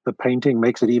the painting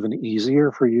makes it even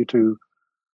easier for you to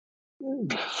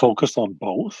focus on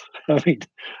both? I mean,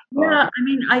 yeah,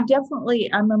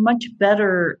 I'm a much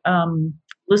better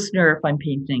listener if I'm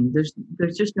painting. There's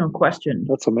just no question.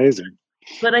 That's amazing.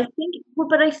 But I think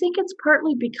it's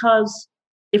partly because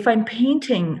if I'm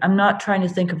painting, I'm not trying to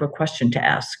think of a question to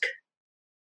ask.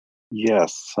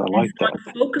 Yes, I like that.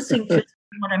 I'm focusing just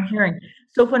on what I'm hearing.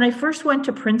 So when I first went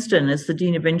to Princeton as the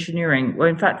Dean of Engineering, well,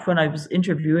 in fact, when I was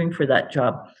interviewing for that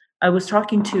job, I was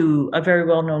talking to a very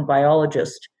well-known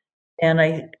biologist, and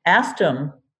I asked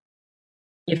him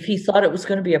if he thought it was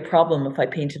going to be a problem if I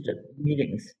painted at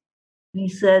meetings. And he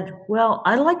said, well,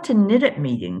 I like to knit at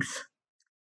meetings.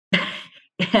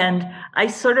 And I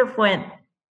sort of went,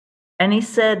 and he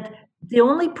said, the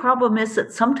only problem is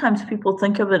that sometimes people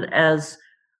think of it as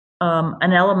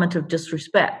an element of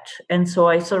disrespect. And so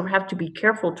I sort of have to be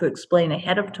careful to explain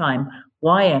ahead of time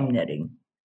why I'm knitting.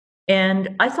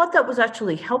 And I thought that was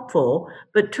actually helpful,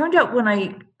 but it turned out when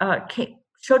I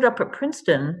showed up at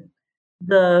Princeton,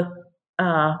 the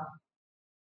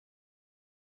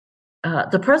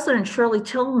the president, Shirley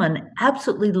Tilghman,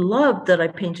 absolutely loved that I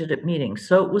painted at meetings,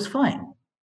 so it was fine.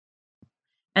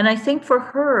 And I think for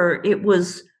her, it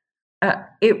was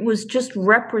just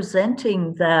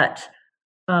representing that,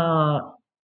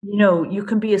 you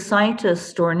can be a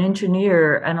scientist or an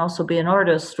engineer and also be an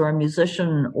artist or a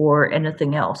musician or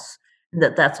anything else, and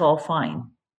that's all fine.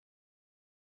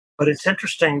 But it's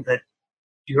interesting that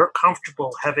you're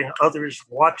comfortable having others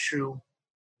watch you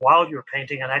while you're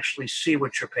painting and actually see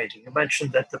what you're painting. You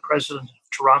mentioned that the president of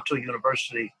Toronto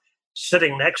University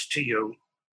sitting next to you,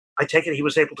 I take it he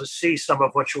was able to see some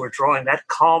of what you were drawing. That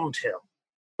calmed him.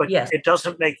 But Yes. It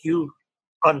doesn't make you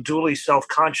unduly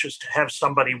self-conscious to have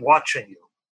somebody watching you.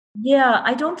 Yeah,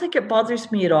 I don't think it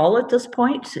bothers me at all at this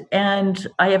point, and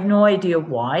I have no idea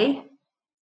why.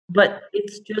 But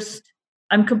it's just,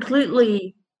 I'm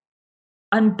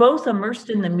both immersed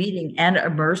in the meeting and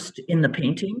immersed in the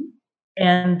painting.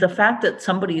 And the fact that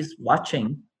somebody's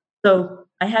watching. So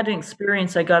I had an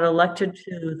experience, I got elected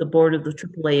to the board of the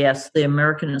AAAS, the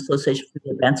American Association for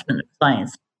the Advancement of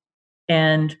Science.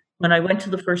 And when I went to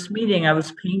the first meeting, I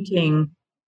was painting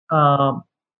a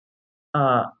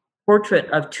portrait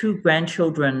of two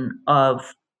grandchildren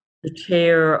of the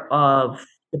chair of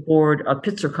the board of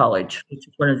Pitzer College, which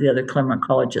is one of the other Claremont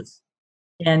colleges.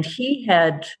 And he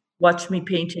had watched me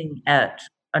painting at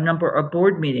a number of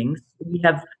board meetings. We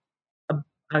have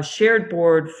a shared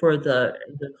board for the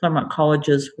Claremont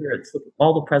colleges where it's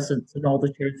all the presidents and all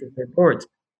the chairs of their boards.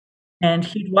 And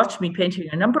he'd watched me painting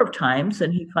a number of times,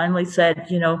 and he finally said,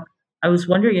 I was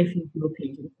wondering if you'd do a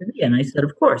painting for me. And I said,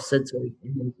 of course. And so he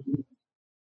made a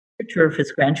picture of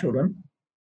his grandchildren.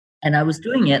 And I was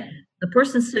doing it. The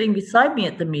person sitting beside me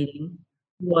at the meeting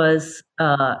was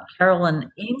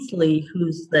Carolyn Ainsley,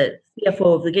 who's the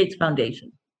CFO of the Gates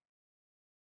Foundation.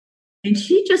 And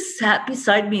she just sat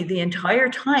beside me the entire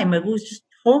time. I was just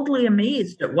totally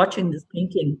amazed at watching this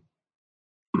painting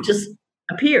just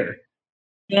appear.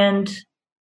 And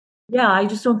yeah, I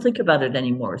just don't think about it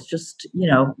anymore. It's just,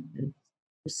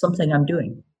 it's something I'm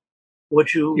doing.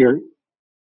 Would you?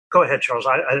 Go ahead, Charles.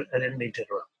 I didn't mean to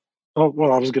interrupt. Oh,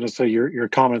 well, I was going to say your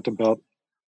comment about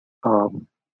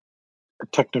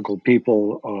technical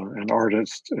people and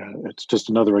artists. It's just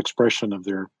another expression of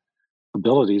their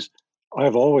abilities.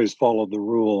 I've always followed the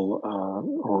rule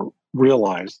or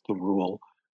realized the rule.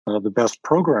 The best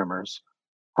programmers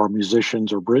are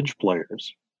musicians or bridge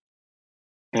players.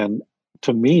 And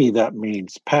to me, that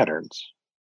means patterns.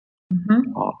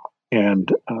 Mm-hmm.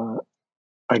 And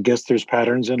I guess there's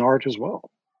patterns in art as well.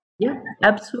 Yeah,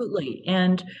 absolutely.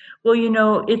 And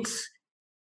well, it's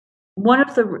one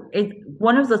of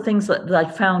the things that I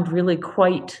found really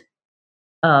quite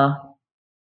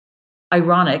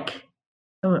ironic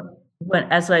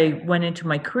as I went into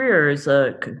my career as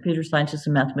a computer scientist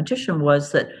and mathematician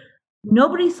was that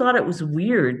nobody thought it was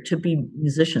weird to be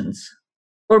musicians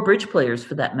or bridge players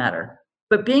for that matter.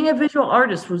 But being a visual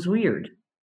artist was weird.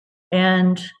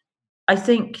 And I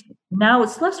think now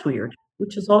it's less weird,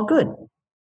 which is all good.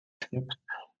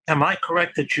 Am I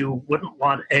correct that you wouldn't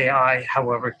want AI,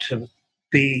 however, to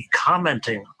be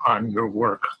commenting on your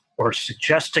work or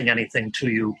suggesting anything to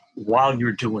you while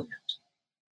you're doing it,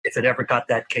 if it ever got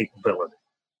that capability?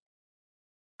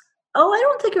 Oh, I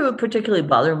don't think it would particularly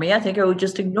bother me. I think I would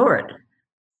just ignore it.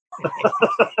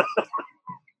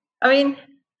 I mean,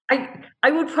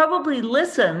 I would probably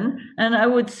listen and I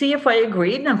would see if I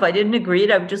agreed. And if I didn't agree,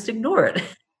 I would just ignore it.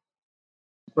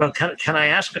 Well, can I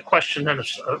ask a question then of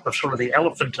sort of the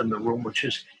elephant in the room, which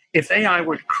is if AI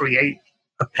were to create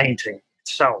a painting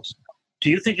itself, do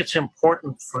you think it's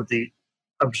important for the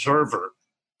observer,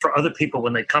 for other people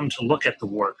when they come to look at the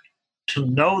work, to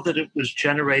know that it was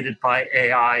generated by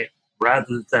AI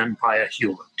rather than by a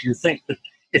human? Do you think that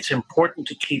it's important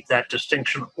to keep that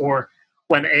distinction? Or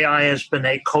when AI has been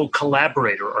a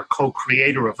co-collaborator or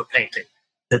co-creator of a painting,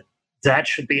 that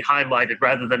should be highlighted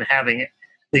rather than having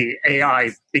the AI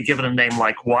be given a name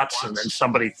like Watson and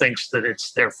somebody thinks that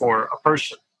it's therefore a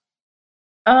person?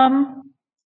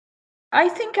 I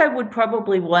think I would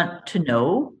probably want to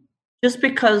know, just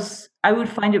because I would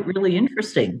find it really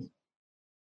interesting.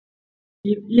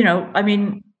 Let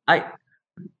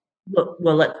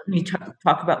me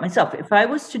talk about myself. If I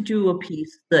was to do a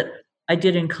piece that I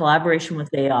did in collaboration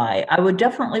with AI, I would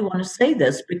definitely want to say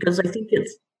this because I think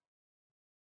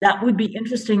that would be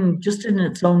interesting just in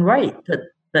its own right,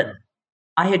 that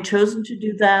I had chosen to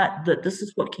do that this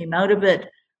is what came out of it.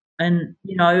 And,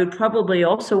 I would probably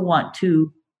also want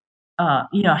to,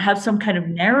 have some kind of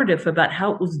narrative about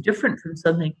how it was different from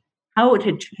something, how it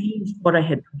had changed what I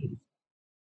had produced.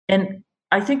 And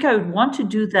I think I would want to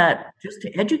do that just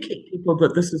to educate people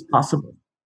that this is possible.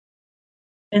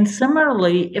 And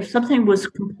similarly, if something was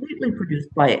completely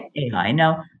produced by AI,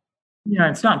 now,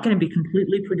 it's not going to be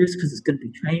completely produced because it's going to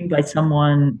be trained by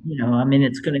someone,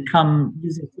 it's going to come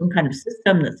using some kind of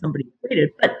system that somebody created.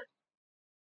 But,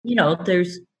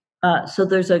 there's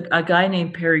a guy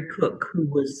named Perry Cook who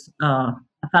was a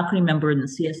faculty member in the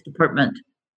CS department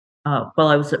while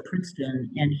I was at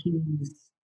Princeton, and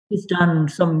he's done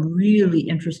some really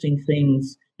interesting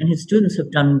things, and his students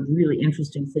have done really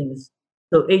interesting things.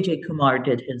 So Ajay Kumar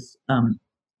did his,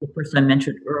 the person I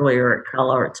mentioned earlier at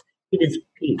CalArts, he did his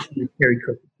PhD with Perry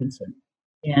Cook at Princeton.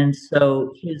 And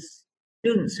so his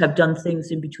students have done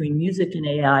things in between music and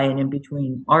AI, and in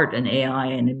between art and AI,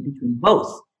 and in between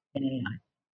both and AI.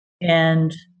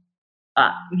 And,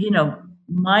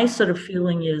 my sort of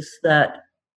feeling is that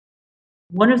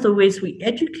one of the ways we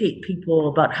educate people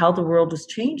about how the world is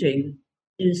changing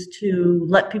is to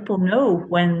let people know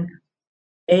when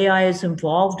AI is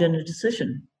involved in a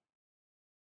decision.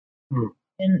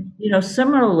 And,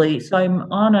 similarly, so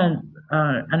I'm on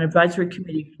an advisory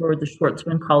committee for the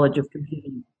Schwarzman College of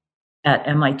Computing at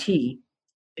MIT.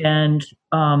 And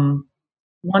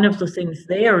one of the things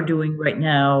they are doing right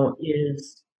now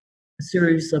is a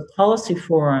series of policy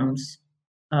forums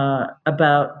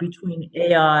about between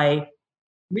AI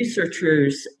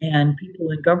researchers and people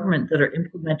in government that are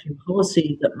implementing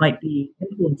policy that might be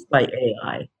influenced by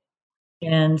AI.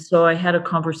 And so I had a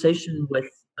conversation with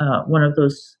one of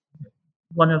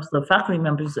the faculty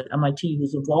members at MIT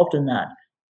who's involved in that.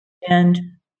 And,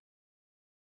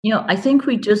 I think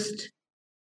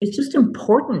it's just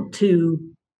important to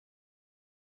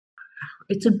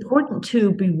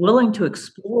be willing to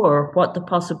explore what the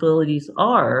possibilities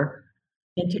are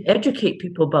and to educate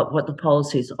people about what the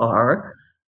policies are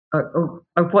or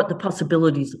what the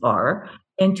possibilities are,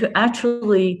 and to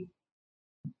actually,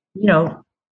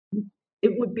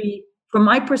 it would be, from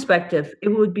my perspective, it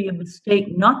would be a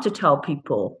mistake not to tell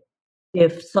people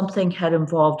if something had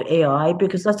involved AI,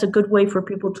 because that's a good way for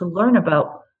people to learn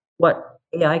about what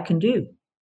AI can do.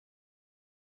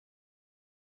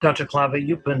 Dr. Klawe,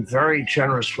 you've been very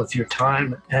generous with your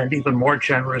time and even more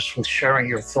generous with sharing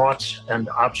your thoughts and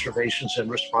observations in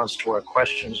response to our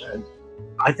questions. And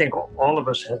I think all of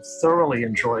us have thoroughly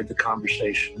enjoyed the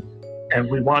conversation. And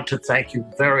we want to thank you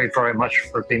very, very much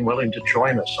for being willing to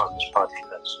join us on this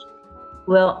podcast.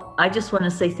 Well, I just want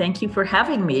to say thank you for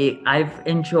having me. I've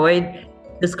enjoyed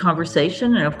this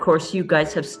conversation. And of course, you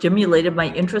guys have stimulated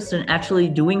my interest in actually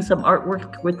doing some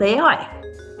artwork with AI.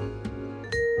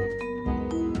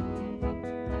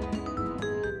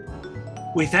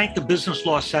 We thank the Business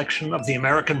Law section of the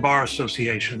American Bar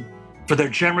Association for their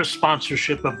generous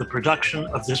sponsorship of the production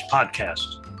of this podcast.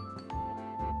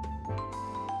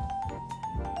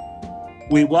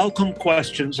 We welcome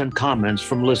questions and comments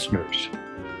from listeners.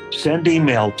 Send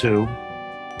email to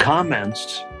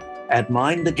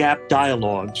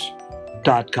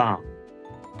comments@mindthegapdialogues.com.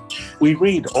 We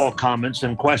read all comments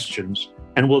and questions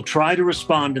and will try to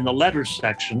respond in the letters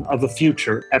section of a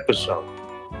future episode.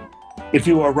 If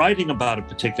you are writing about a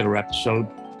particular episode,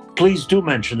 please do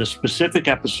mention the specific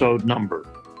episode number.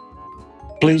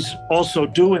 Please also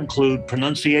do include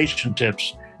pronunciation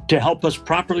tips to help us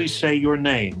properly say your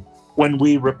name when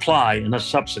we reply in a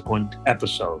subsequent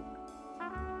episode.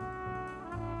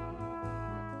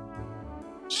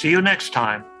 See you next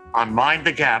time on Mind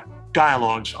the Gap,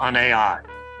 Dialogues on AI.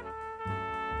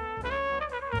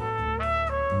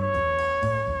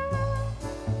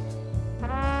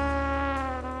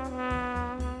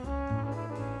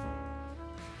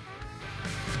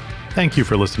 Thank you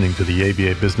for listening to the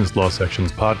ABA Business Law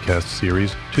Section's podcast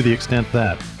series, To the Extent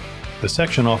That. The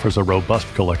section offers a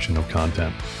robust collection of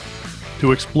content.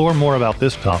 To explore more about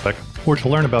this topic, or to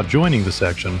learn about joining the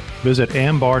section, visit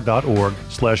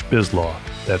ambar.org/bizlaw.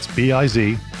 That's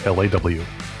BIZLAW.